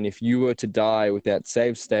resources. And if you were to die without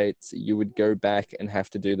save states, you would go back and have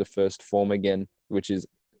to do the first form again, which is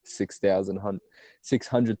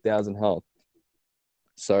 600,000 health.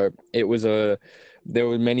 So there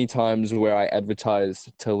were many times where I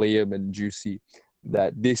advertised to Liam and Juicy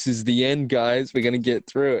that this is the end, guys. We're going to get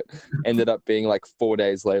through it. Ended up being like 4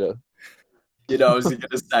 days later. You know, I was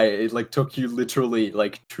gonna say it like took you literally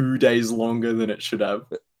like 2 days longer than it should have.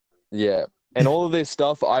 Yeah. And all of this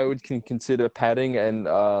stuff I would consider padding and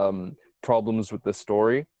problems with the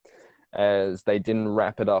story, as they didn't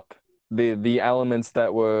wrap it up. The elements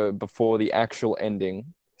that were before the actual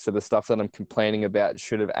ending, so the stuff that I'm complaining about,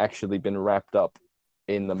 should have actually been wrapped up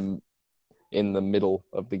in the middle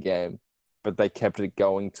of the game, but they kept it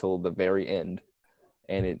going till the very end,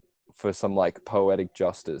 and it for some like poetic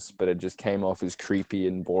justice, but it just came off as creepy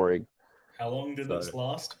and boring. How long did this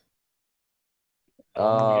last?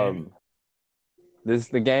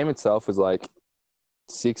 The game itself was like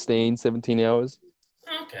 16, 17 hours.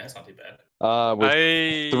 Okay, that's not too bad.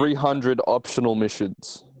 With 300 optional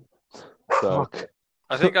missions. So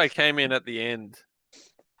I think I came in at the end.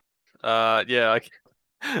 Yeah,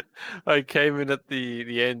 I came in at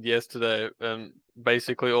the end yesterday, and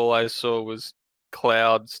basically all I saw was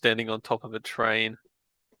Cloud standing on top of a train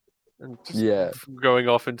and just going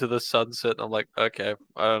off into the sunset. I'm like, okay,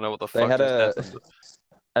 I don't know what the fuck had just happened.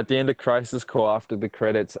 At the end of Crisis Core, after the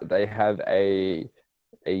credits, they have a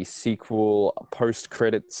sequel post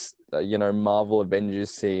credits, Marvel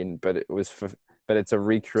Avengers scene, but it's a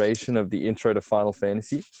recreation of the intro to Final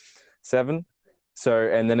Fantasy VII. So,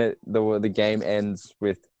 and then the game ends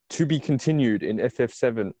with "to be continued" in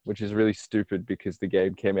FF7, which is really stupid because the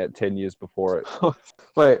game came out 10 years before it.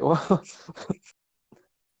 Wait, what?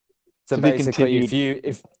 So basically,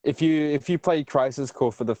 if you play Crisis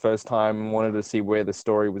Core for the first time and wanted to see where the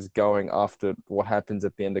story was going after what happens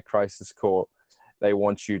at the end of Crisis Core, they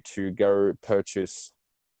want you to go purchase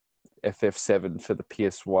FF7 for the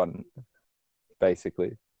PS1,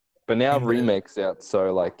 basically. But now remake's out,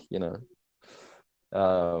 so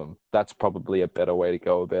that's probably a better way to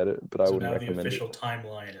go about it. But I wouldn't recommend it. The official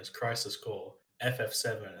timeline is Crisis Core,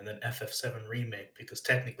 FF7, and then FF7 Remake, because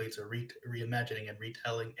technically it's a reimagining and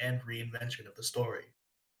retelling and reinvention of the story.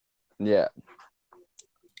 Yeah.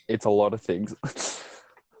 It's a lot of things.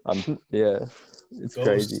 Yeah. It's Ghosts.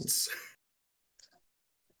 Crazy.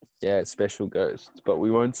 Yeah, special ghosts. But we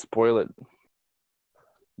won't spoil it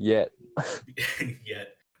yet.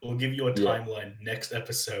 Yet. We'll give you a timeline next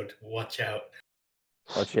episode. Watch out.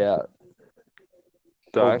 Watch out.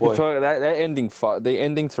 So I could tell you that ending, the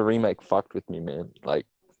ending to Remake fucked with me, man. Like,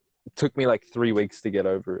 it took me like 3 weeks to get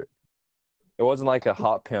over it. It wasn't like a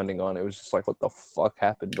heart pounding on. It was just like, what the fuck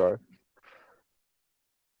happened, bro?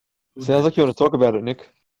 Sounds like you want to talk about it, Nick.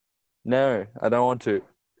 No, I don't want to.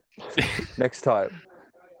 Next time.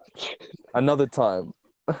 Another time.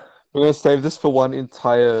 We're going to save this for one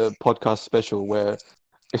entire podcast special where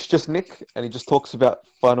it's just Nick and he just talks about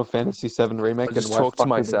Final Fantasy VII Remake. I just talk to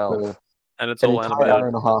myself. And it's all animated. Hour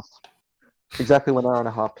and a half. Exactly 1 hour and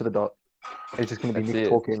a half to the dot. It's just going to be Nick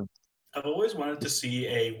talking. I've always wanted to see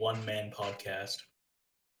a one-man podcast.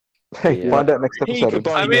 Hey, find out next episode.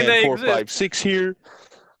 I mean, they 4, 5, 6 here.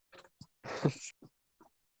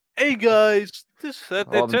 Hey guys,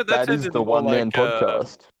 that is the one-man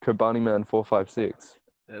podcast. Kobani Man 456.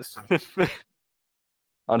 Yes.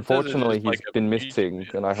 Unfortunately, he's like been missing,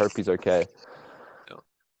 and I hope he's okay.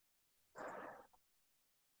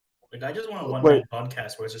 Like, I just want a one-man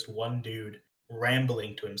podcast where it's just one dude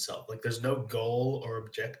rambling to himself. Like there's no goal or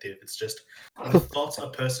objective. It's just the thoughts a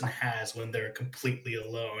person has when they're completely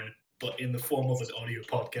alone, but in the form of an audio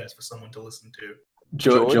podcast for someone to listen to.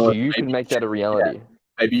 George, George, you can make that a reality.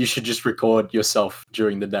 maybe you should just record yourself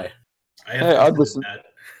during the day. I have Hey, I'd considered listen. that.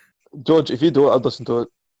 George, if you do it, I'd listen to it.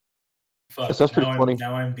 Fuck, That sounds pretty funny.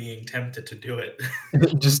 now I'm being tempted to do it.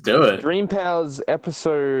 Just do it. Dream Pals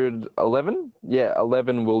episode 11? Yeah,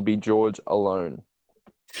 11 will be George alone.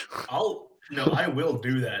 I will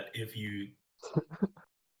do that if you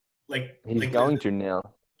He's going to now.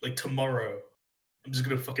 like tomorrow. I'm just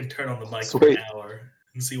gonna fucking turn on the mic for Sweet. an hour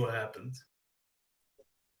and see what happens.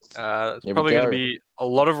 It's Here we probably going to go. be a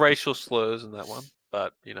lot of racial slurs in that one,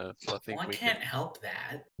 but I think Well, I we can't can. help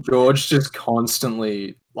that. George just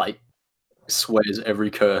constantly swears every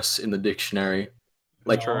curse in the dictionary.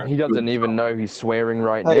 Like No. He doesn't even know he's swearing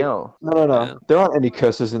right Hey. now. No. Yeah. There aren't any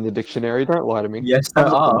curses in the dictionary. Don't lie to me. Yes, there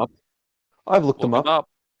I've looked them are. up. I've looked Look them up.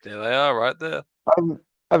 There they are, right there.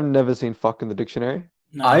 I've never seen fuck in the dictionary.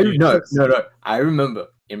 I dude. no. I remember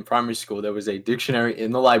in primary school there was a dictionary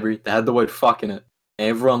in the library that had the word "fuck" in it. And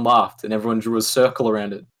everyone laughed and everyone drew a circle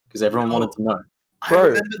around it because everyone No. wanted to know. I Bro,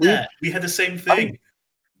 remember that. We had the same thing.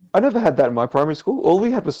 I never had that in my primary school. All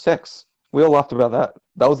we had was sex. We all laughed about that.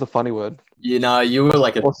 That was the funny word. You know, you were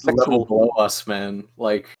like a Or sexual. level below us, man.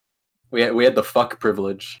 Like we had the fuck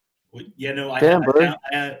privilege. Yeah, no, Damn, bro.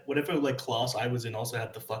 I had whatever class I was in also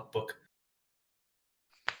had the fuck book.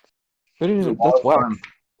 That's whack.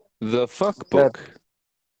 The fuck That- book.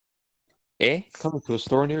 Eh? Coming to a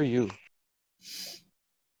store near you.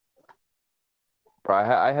 Bro,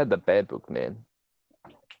 I had the bad book, man.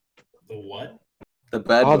 The what? The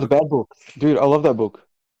bad. Oh, the bad book. Dude, I love that book.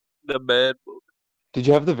 The bad book. Did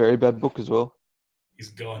you have the very bad book as well? He's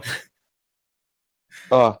gone.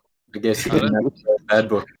 Oh, I guess you I didn't have the bad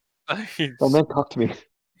book. that man cucked me.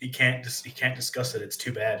 He can't discuss it. It's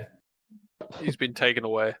too bad. He's been taken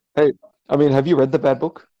away. I mean, have you read the bad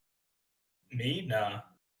book? Me? Nah.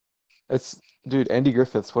 Dude, Andy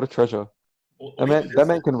Griffiths, what a treasure. What That even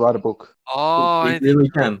man is it? can write a book. Oh, He Andy really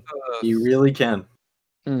can. Griffiths. You really can.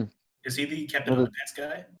 Is he the Captain What Underpants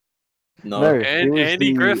guy? No. he And was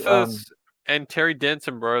Andy the, Griffiths and Terry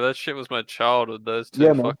Denson, bro. That shit was my childhood. Those two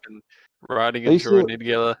Yeah, man. fucking writing They and used to- drawing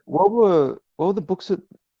together. What were the books that?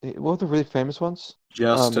 What were the really famous ones?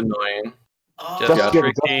 Just Um, annoying. Oh, Just Just-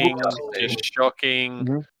 tricking, Just- just shocking.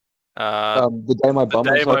 Mhm. The The Day My Bum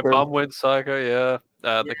Went day my Psycho. bum went psycho. Yeah.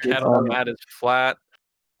 The Yeah, cat on the um, mat is flat.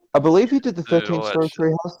 I believe he did the Dude, 13 all that story shit.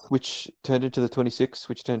 treehouse, which turned into the 26,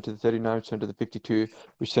 which turned to the 39, which turned to the 52,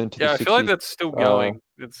 which turned to Yeah, the I 60. feel like that's still going.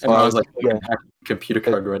 It's And I was like, yeah. computer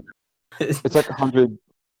code red. It's like 100.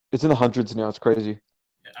 It's in the hundreds now. It's crazy.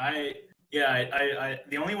 I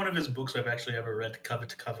the only one of his books I've actually ever read cover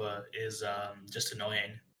to cover is Just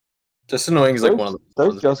Annoying. Just annoying is like one of the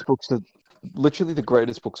Those Just books are literally the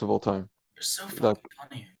greatest books of all time. They're so fucking Like-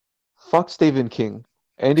 funny. Fuck Stephen King.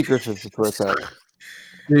 Andy Griffiths is where it's at.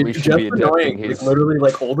 Dude, We should just be adapting annoying. his- It's literally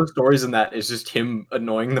like all the stories in that is just him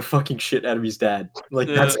annoying the fucking shit out of his dad. Like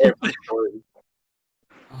that's Yeah. every story.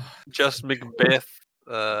 just Macbeth.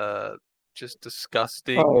 Just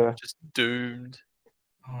disgusting. Oh, yeah. Just doomed.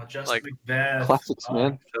 Oh, Just Like, Macbeth. Classics, Oh,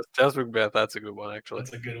 man. Just Macbeth. That's a good one, actually.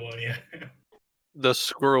 That's a good one, yeah. The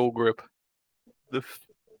squirrel grip. The.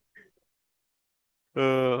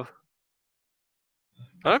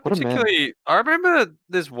 I don't What a man. particularly. I remember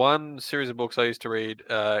there's one series of books I used to read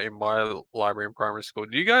in my library in primary school.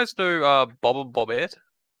 Do you guys know Bob and Bobette?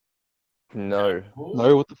 No.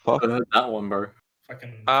 No, what the fuck? I heard that one, bro.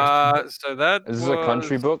 Fucking. So that Is this a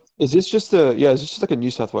country was- book? Is this just is this just like a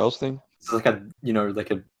New South Wales thing? It's like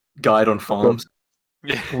a guide on farms.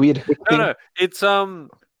 Yeah. Weird hick No, thing? no. It's So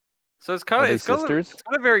it's kind Are of they it's got, a, sisters? it's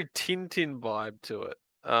got a very Tintin vibe to it.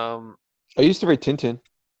 I used to read Tintin.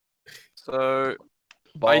 So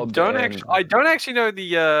Bob and- I don't actually know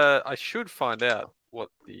the. I should find out what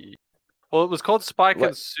the. Well, it was called Spike What?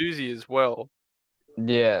 and Susie as well.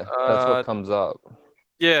 Yeah, that's Uh, what comes up.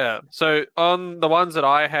 Yeah. So on the ones that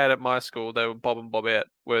I had at my school, they were Bob and Bobette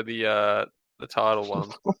were the title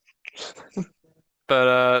ones.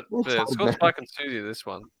 But yeah, it's called man. Spike and Susie. This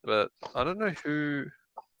one, but I don't know who.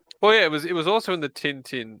 Well, yeah, it was also in the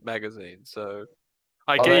Tintin magazine. So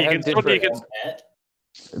I Oh, can they you have can sort of- you different-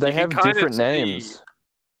 can They you can have kind different of see- names.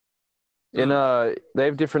 They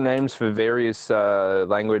have different names for various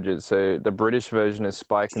languages. So the British version is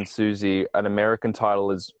Spike and Susie. An American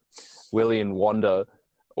title is Willie and Wanda,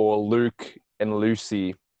 or Luke and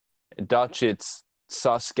Lucy. In Dutch, it's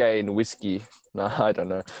Sasuke and Whiskey. No, I don't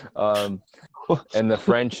know. And the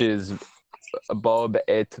French is Bob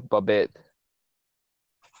et Babette.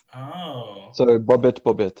 Oh. So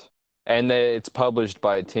Bobette. and it's published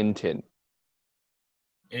by Tintin.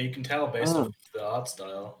 Yeah, you can tell based Oh. off the art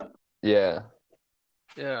style. Yeah.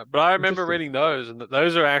 Yeah, but I remember Interesting. reading those, and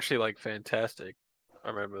those are actually like fantastic. I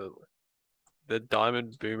remember the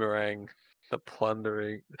Diamond Boomerang, the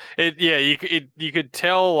Plundering. You could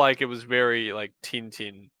tell like it was very like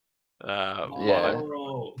Tintin. Yeah.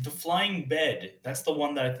 Oh, the Flying Bed. That's the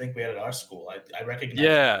one that I think we had at our school. I recognize.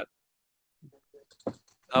 Yeah,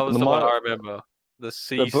 that was the one Mo- I remember. The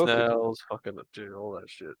sea book- snails, fucking dude, all that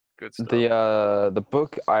shit. Good stuff. The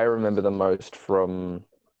book I remember the most from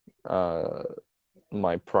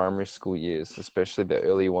my primary school years, especially the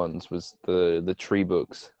early ones, was the tree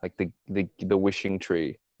books, like the wishing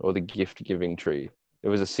tree or the gift giving tree. It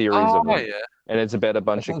was a series of them, yeah. and it's about a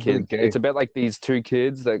bunch of sounds really kids. gay. It's about like these two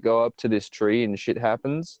kids that go up to this tree and shit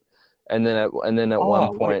happens, and then at one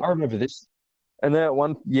Oh, wait, point, I remember this. and then at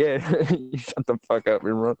one, yeah, you shut the fuck up,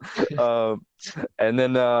 Imran. And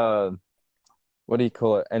then what do you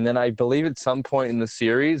call it? And then I believe at some point in the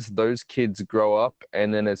series, those kids grow up,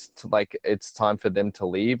 and then it's time for them to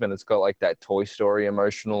leave, and it's got like that Toy Story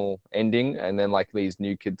emotional ending, and then like these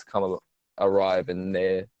new kids arrive, and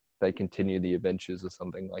they continue the adventures or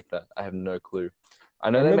something like that. I have no clue.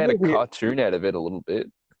 I know they made a remember we- cartoon out of it a little bit.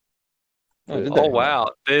 Oh, did Oh they?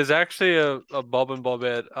 wow, there's actually a Bob and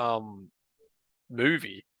Bobette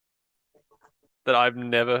movie that I've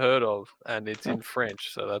never heard of, and it's in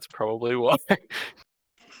French, so that's probably why.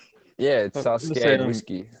 Yeah, it's I was gonna Sasuke say, and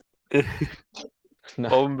whiskey. No,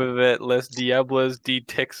 Bob and Bobette Les Diables de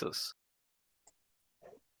Texas.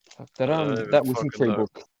 that I don't even that wishing fucking tree know.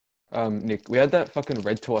 book. Nick, we had that fucking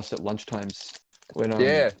read to us at lunchtimes when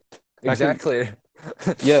Yeah, back in- exactly.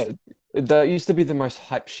 Yeah, that used to be the most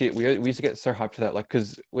hype shit. We used to get so hyped for that, like,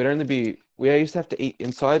 because we used to have to eat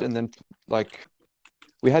inside, and then like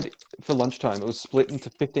we had for lunchtime. It was split into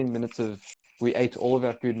 15 minutes of we ate all of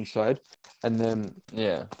our food inside, and then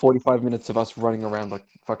Yeah. 45 minutes of us running around like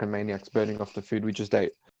fucking maniacs, burning off the food we just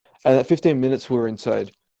ate. And at 15 minutes we were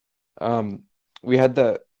inside. We had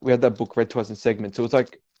that book read to us in segments. It was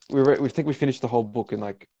like we think we finished the whole book in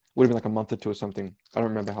like would have been like a month or two or something. I don't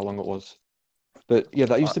remember how long it was. But yeah,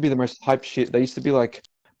 that used to be the most hype shit. They used to be like,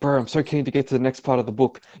 bro, I'm so keen to get to the next part of the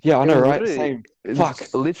book. Yeah, I It know, was right? literally- Same. It's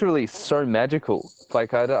Fuck. literally so magical.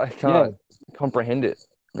 Like I can't comprehend it,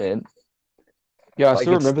 man. Yeah, I Like,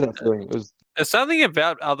 still it's- remember that feeling. It was There's something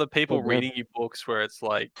about other people Oh, man. reading you books where it's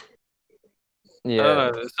like, I don't Yeah.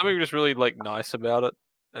 know, there's something just really like nice about it,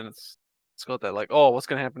 and it's got that like, oh, what's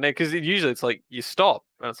gonna happen next? Because usually it's like you stop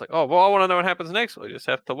and it's like, oh, well, I want to know what happens next. Well, you just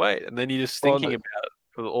have to wait, and then you're just Well, thinking the- about it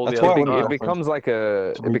for all That's the why other I wanna time. get It becomes like to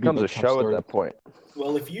it read becomes a bedtime show at story. that point.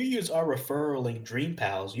 Well, if you use our referral link Dream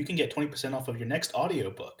Pals, you can get 20% off of your next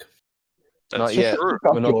audiobook. That's Not yet. true.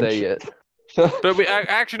 Fuck We're not there George. yet. But we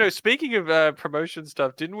actually no. Speaking of promotion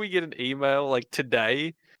stuff, didn't we get an email like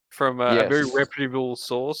today from a very Yes. reputable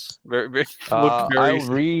source? Very I'll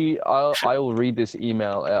read this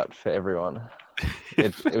email out for everyone.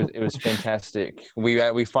 It was fantastic.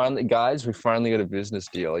 We finally got a business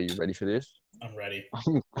deal. Are you ready for this? I'm ready.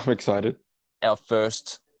 I'm excited. Our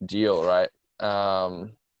first deal, right?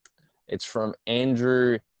 It's from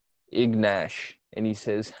Andrew Ignash, and he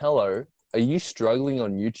says, "Hello, are you struggling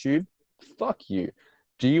on YouTube? Fuck you.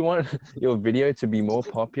 Do you want your video to be more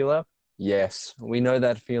popular? Yes, we know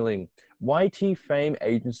that feeling. YT Fame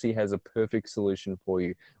Agency has a perfect solution for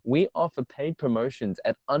you. We offer paid promotions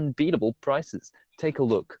at unbeatable prices. Take a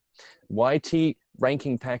look. YT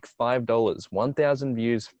Ranking Pack $5, 1,000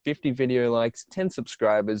 views, 50 video likes, 10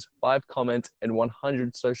 subscribers, 5 comments, and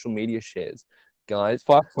 100 social media shares. Guys,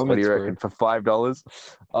 5 what do comments, you bro. reckon for $5?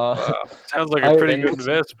 Wow. Sounds like a I- pretty then good it's-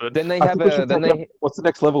 investment. Then they I have think we should take it up. What's the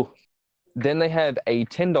next level? Then they have a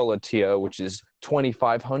 $10 tier, which is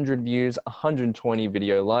 2,500 views, 120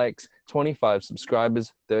 video likes, 25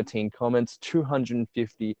 subscribers, 13 comments,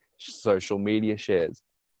 250 social media shares.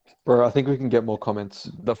 Bro, I think we can get more comments.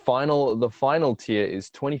 The final tier is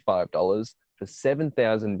 $25 for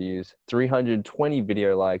 7,000 views, 320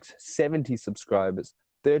 video likes, 70 subscribers,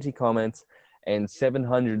 30 comments, and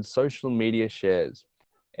 700 social media shares.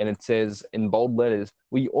 And it says in bold letters,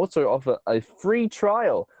 we also offer a free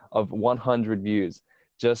trial of 100 views.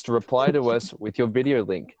 Just reply to us with your video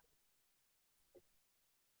link.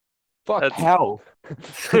 Fuck, That's- How?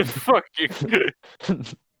 Fuck you.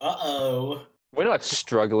 Uh-oh. we're not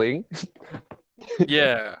struggling.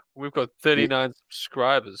 Yeah, we've got 39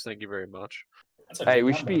 subscribers. Thank you very much. That's a Hey,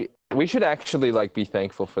 good number. we should actually like be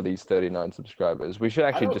thankful for these 39 subscribers. We should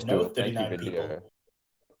actually don't just know do a thank you 39 video. people.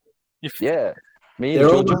 You Yeah. Me and They're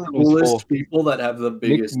all George the only knows coolest four. people that have the Nick,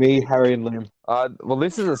 biggest. me, Harry, and Liam. Well,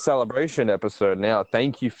 this is a celebration episode now.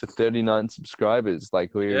 Thank you for 39 subscribers.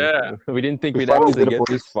 Like we Yeah. we didn't think We we'd finally actually did it, get boys.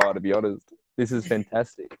 this far, to be honest. This is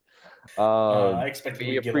fantastic. I expected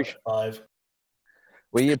we we'd give up at 5.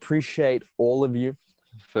 We appreciate all of you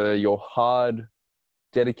for your hard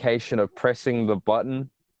dedication of pressing the button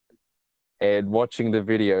and watching the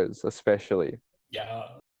videos, especially. Yeah.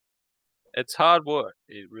 It's hard work.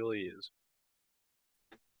 It really is.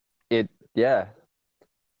 Yeah.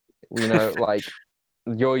 You know, like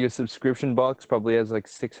your subscription box probably has like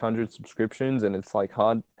 600 subscriptions, and it's like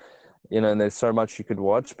hard, you know, and there's so much you could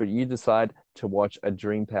watch, but you decide to watch a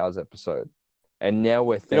Dream Pals episode. And now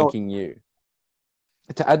we're thanking you.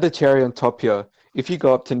 To add the cherry on top here, if you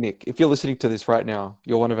go up to Nick, if you're listening to this right now,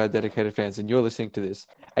 you're one of our dedicated fans, and you're listening to this,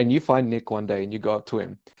 and you find Nick one day, and you go up to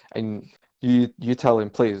him, and you tell him,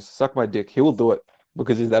 please suck my dick, he will do it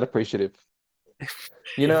because he's that appreciative.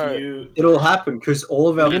 You know, It'll happen because all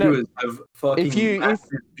of our You know, viewers have fucking if- massive,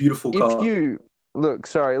 beautiful cars. if you look,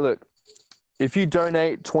 if you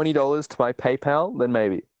donate $20 to my PayPal, then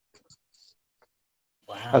maybe.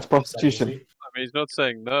 Wow. That's prostitution. easy? I mean, he's not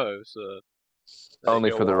saying no, so Only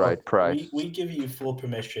go for the on. right price. We give you full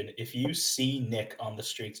permission. If you see Nick on the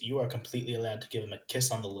streets, you are completely allowed to give him a kiss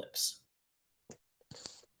on the lips.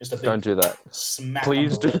 Just a big Don't do that. smack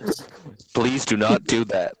Please on the do. lips. Please do not do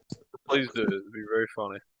that. Please do. It'd be very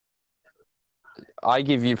funny. I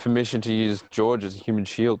give you permission to use George as a human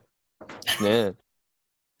shield. Yeah.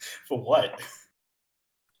 For what?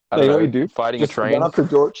 I Yeah, you know don't what you do? Fighting Just a train. run up to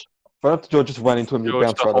George. Run up to George, just run into him, you George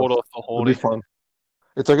bounce to right hold off. off the It'll be horny. fun.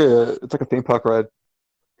 It's like a theme park ride.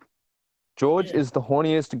 George Yeah. is the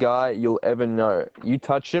horniest guy you'll ever know. You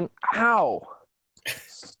touch him, ow!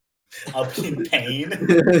 I'll be in pain.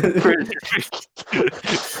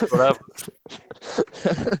 What happens?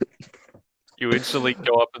 You instantly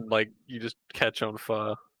go up and you just catch on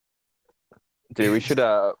fire. Dude, we should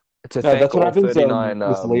to No, thank that's what all happens 39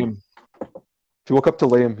 with Liam. If you walk up to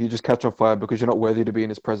Liam, you just catch on fire because you're not worthy to be in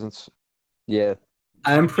his presence. yeah.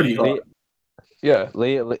 I am pretty hot. Yeah,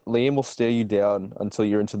 Liam will stare you down until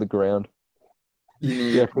you're into the ground.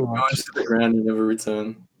 yeah, pretty Go much. into the ground and never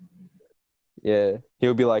return. Yeah.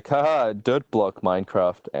 He'll be like, haha, dirt block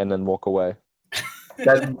Minecraft, and then walk away.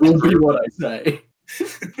 That will be what I say.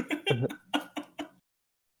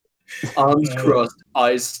 Arms No. crossed,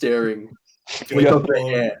 eyes staring. Do Wake it up the all.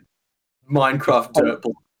 hair. Minecraft dirt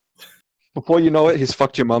block. Before you know it, he's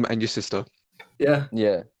fucked your mum and your sister. Yeah.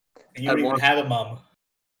 Yeah. You don't even once. have a mum.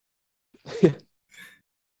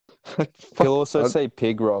 He'll also Fuck. say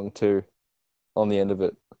pig wrong too on the end of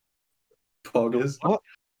it. Poggers.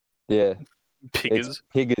 Yeah. Piggers. It's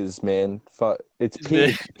piggers, man. It's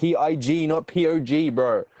pig. P-I-G, not P-O-G,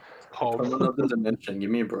 bro. From Pog. another dimension. Give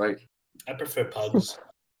me a break. I prefer pugs.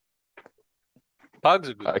 Pugs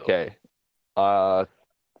are good. though. Okay.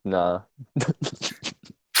 Nah.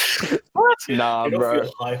 What? Nah, Get off bro. your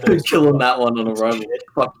high horse. Killing that one on arrival.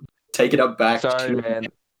 Fuck. Take it up back. Sorry, man.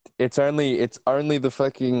 I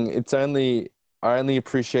only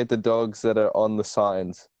appreciate the dogs that are on the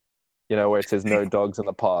signs. You know, where it says no dogs in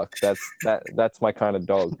the park. That's my kind of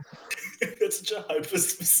dog. That's such a hyper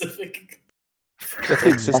specific.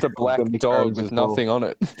 It's just a black That Nick dog owns as with well. nothing on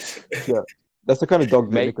it. That's the kind of dog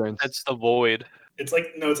that Mate. Nick owns. That's the void. It's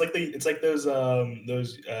like those UK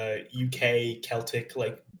Celtic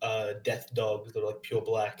death dogs that are like pure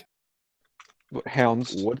black.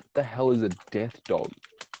 Hounds. What the hell is a death dog?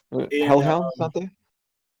 In, Hellhounds, aren't they? The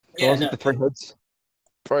Yeah, ones no, with the three heads?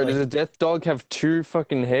 Bro, does Like- a death dog have two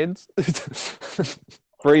fucking heads?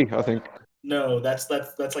 Three, I think. no, that's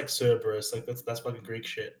like Cerberus. Like that's fucking Greek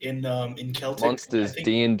shit. In Celtic, Monsters, I think,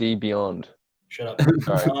 D&D Beyond. shut up.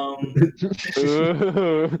 Sorry.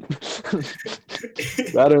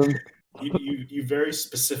 Got him. you very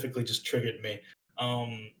specifically just triggered me.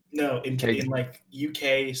 No, in like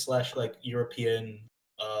UK / like European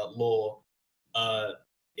law,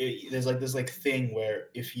 there's like thing where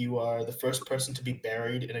if you are the first person to be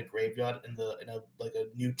buried in a graveyard in a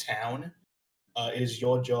new town, it is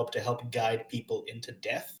your job to help guide people into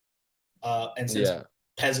death. And since Yeah.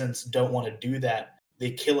 peasants don't want to do that,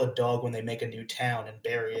 they kill a dog when they make a new town and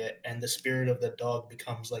bury it, and the spirit of the dog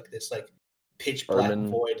becomes like this pitch black Omen.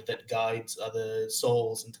 void that guides other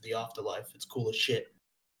souls into the afterlife. It's cool as shit.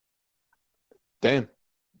 Damn.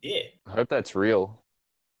 Yeah. I hope that's real.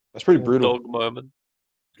 That's pretty brutal. Dog moment.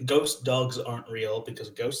 Ghost dogs aren't real because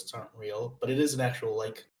ghosts aren't real, but it is an actual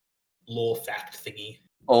law fact thingy.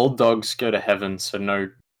 All dogs go to heaven, so no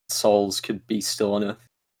souls could be still on earth.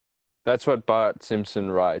 That's what Bart Simpson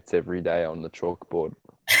writes every day on the chalkboard.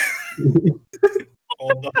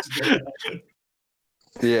 All dogs go to heaven.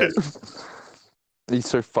 Yeah. He's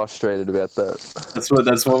so frustrated about that.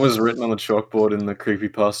 That's what was written on the chalkboard in the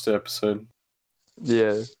creepypasta episode.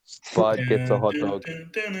 Yeah. Bud gets a hot dog.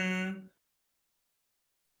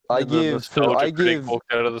 I And the give nostalgia critic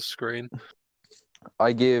walked out of the screen.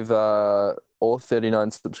 all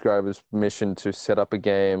 39 subscribers permission to set up a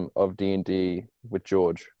game of D&D with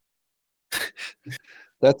George.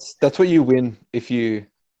 That's what you win if you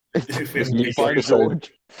You find episode.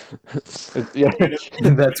 George. Yeah.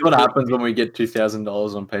 That's what happens when we get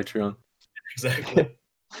 $2,000 on Patreon. Exactly.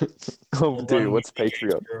 Oh, dude, what's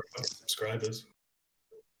Patreon? For subscribers.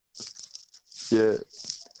 Yeah. Oh,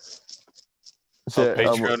 So,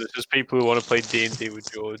 Patreon is just people who want to play D&D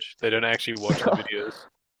with George. They don't actually watch the videos.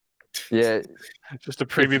 yeah. Just a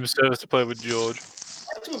premium service to play with George.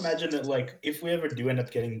 I have to imagine that, like, if we ever do end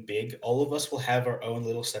up getting big, all of us will have our own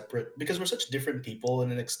little separate, because we're such different people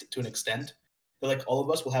to an extent. But like, all of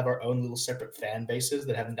us will have our own little separate fan bases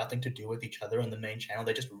that have nothing to do with each other on the main channel.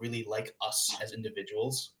 They just really like us as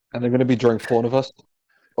individuals. And they're going to be drawing porn of us.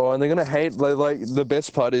 Oh, and they're gonna hate like the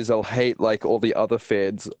best part is they'll hate like all the other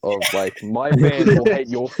fans of like my fans will hate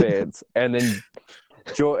your fans, and then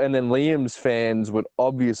Liam's fans would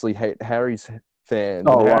obviously hate Harry's fans.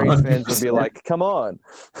 Oh, And Harry's fans 100%. would be like, "Come on!"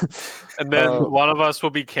 And then Oh. one of us will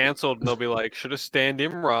be cancelled, and they'll be like, "Should have stand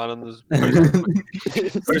Imran," and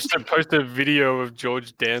there's post a video of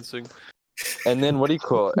George dancing. And then what do you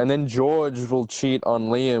call it? And then George will cheat on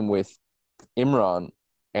Liam with Imran,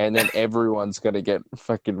 and then everyone's gonna get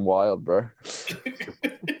fucking wild, bro.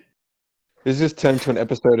 This just turned to an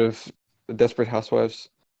episode of Desperate Housewives.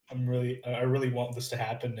 I really want this to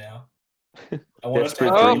happen now. I want us to Desperate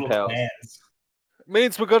have Dream little Pals. plans.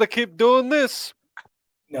 Means we got to keep doing this.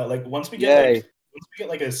 No, like once we Yay. get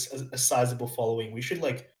like a sizable following, we should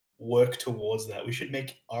like work towards that. We should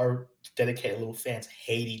make our dedicated little fans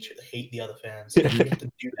hate the other fans. We have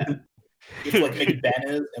to do that. You have to like make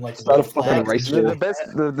banners and like Start a red fucking flags. race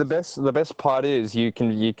The best part is you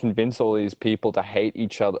convince all these people to hate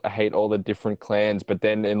each other, hate all the different clans, but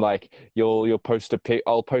then in like I'll post a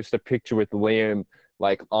picture with Liam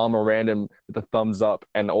like arm around him with a thumbs up,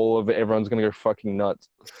 and everyone's gonna go fucking nuts.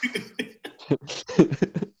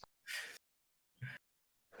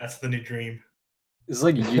 That's the new dream. It's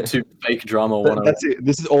like YouTube fake drama 101. That's it.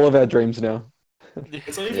 This is all of our dreams now.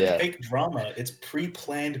 It's not even Yeah. fake drama. It's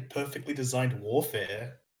pre-planned, perfectly designed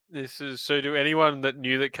warfare. This is so. Do anyone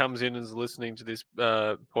that comes in and is listening to this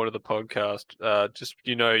part of the podcast, just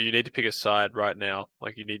you need to pick a side right now.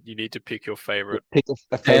 Like you need to pick your favorite. Pick a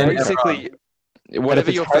And favorite. Basically, if whatever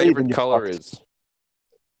it's your Harry, then favorite you're color fucked. is.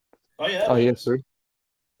 Oh yeah. Oh, it yeah, is. true.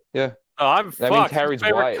 Oh, I'm That means fucked. My Harry's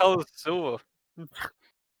favorite white. color is silver.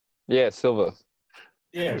 Yeah, silver.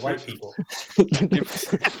 Yeah, white people.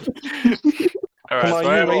 All right, Come on, so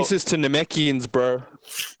I you have all- racist to Namekians, bro.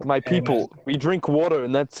 My people. We drink water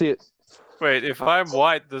and that's it. wait. If I'm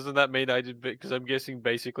white, doesn't that mean I did? Because I'm guessing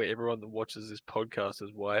basically everyone that watches this podcast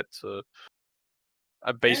is white. So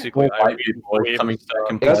I basically All white people are weird coming stuff.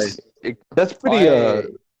 second place. That's pretty I-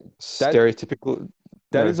 stereotypical.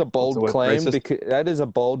 That No, is a what's bold the word? claim. Racist? Because that is a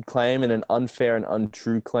bold claim and an unfair and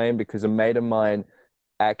untrue claim. Because a mate of mine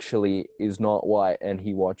actually is not white and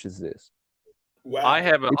he watches this. Wow. I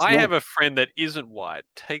have It's not- have a friend that isn't white.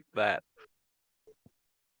 Take that.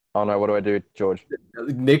 Oh no! What do I do, George?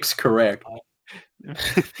 Nick's correct.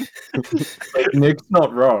 Like, Nick's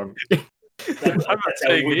not wrong. I'm not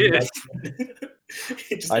saying he is.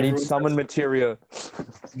 I need summon materia.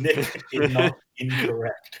 Nick is not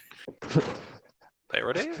incorrect. There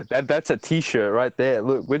it is. That's a T-shirt right there.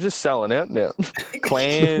 Look, we're just selling out now.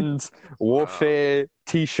 Clans, warfare,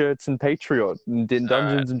 T-shirts, and Patreon, and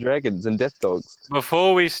Dungeons and Dragons, and Death Dogs.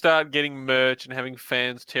 Before we start getting merch and having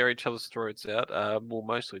fans tear each other's throats out, we'll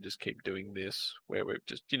mostly just keep doing this, where we're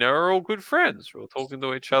just, are all good friends. We're talking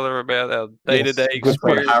to each other about our day-to-day That's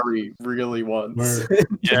what experience. Harry really wants.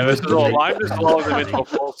 Yeah, this is all. I'm just lulling them into a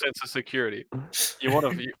false sense of security.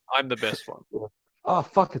 I'm the best one. Oh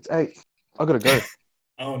fuck! It's 8. I gotta go.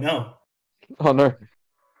 Oh no. Oh no.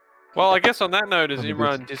 Well, I guess on that note, as That'd be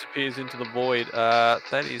Imran disappears into the void,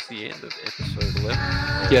 that is the end of episode 11.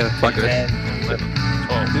 Yeah, fuck it. Man. 11,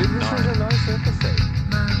 12, Dude, this 9. was a nice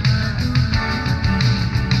episode.